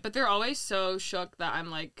play, but they're always so shook that I'm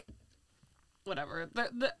like, whatever.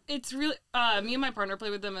 It's really me and my partner play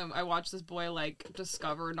with them, and I watched this boy like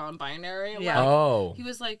discover non-binary. Yeah. Like, Oh. he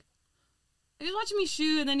was watching me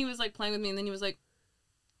shoot, and then he was like playing with me, and then he was like,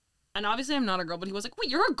 and obviously I'm not a girl, but he was like, wait,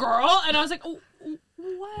 you're a girl? And I was like, oh,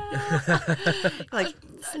 wow. like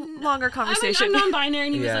longer conversation. I'm non-binary,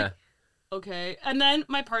 and he was Yeah. like, okay. And then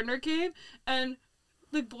my partner came, and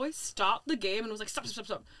the boy stopped the game and was like, stop.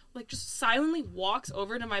 Like, just silently walks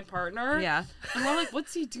over to my partner. Yeah. And we're like,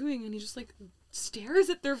 what's he doing? And he just, like, stares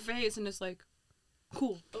at their face and is like,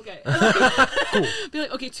 cool, okay. Cool. Be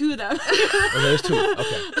like, okay, two of them. Oh, there's two.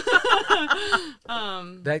 Okay.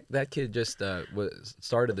 Um, That kid just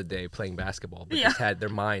started the day playing basketball, but just had their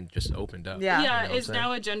mind just opened up. Yeah. You know yeah, what I'm it's saying?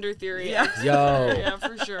 now a gender theory. Yeah. Yo. Yeah,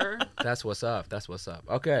 for sure. That's what's up.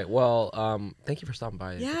 Okay, well, thank you for stopping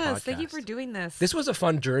by. the Yes, thank you podcast. for doing this. This was a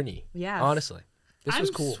fun journey. Yes. Honestly, this I'm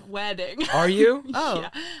was cool. sweating. Are you? Oh. Yeah.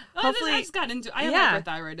 Hopefully- I just got into I have Yeah.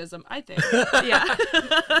 hyperthyroidism, I think.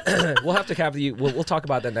 Yeah. We'll have to have you. We'll talk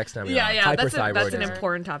about that next time. you're on. That's an Hyperthyroidism.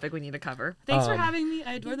 important topic we need to cover. Thanks for Um, having me.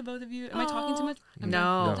 I adore the both of you. Am I talking too much? I'm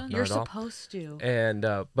No, No, done. not you're at all. supposed to. And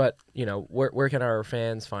but where can our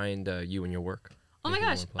fans find you and your work? Oh my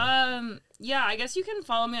Anything you gosh. wanna plug? Yeah, I guess you can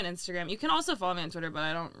follow me on Instagram. You can also follow me on Twitter, but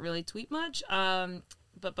I don't really tweet much.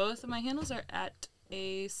 But both of my handles are at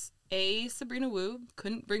a Sabrina Wu.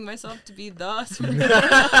 Couldn't bring myself to be the Sabrina.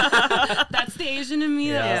 That's the Asian in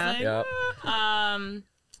me. That was like,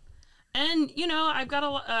 and I've got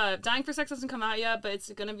a Dying for Sex hasn't come out yet, but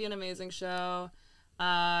it's gonna be an amazing show.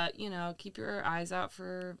 Keep your eyes out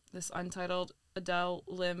for this untitled Adele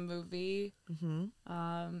Lim movie. Mm-hmm.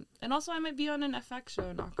 And also I might be on an FX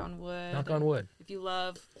show, knock on wood. Knock on wood. If you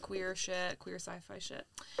love queer shit, queer sci-fi shit.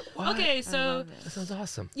 What? Okay, so That sounds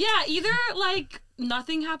awesome. yeah, either like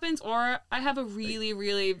nothing happens or I have a really,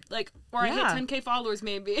 really or I Yeah. hit 10K followers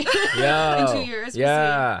maybe. Yeah. In 2 years, we'll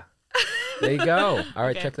Yeah. There you go. All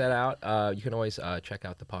right, Okay. check that out. You can always check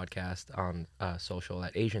out the podcast on social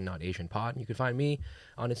at Asian Not Asian Pod. You can find me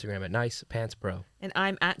on Instagram at Nice Pants Bro. And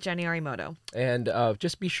I'm at Jenny Arimoto. And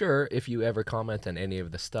just be sure if you ever comment on any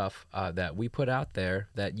of the stuff that we put out there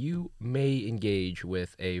that you may engage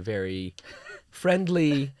with a very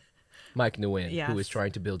friendly Mike Nguyen who Yes. is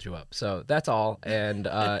trying to build you up. So that's all. And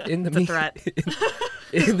in the It's a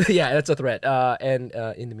threat. yeah, that's a threat. And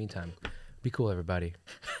in the meantime, be cool, everybody.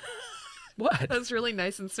 What? That's really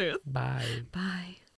nice and smooth. Bye. Bye.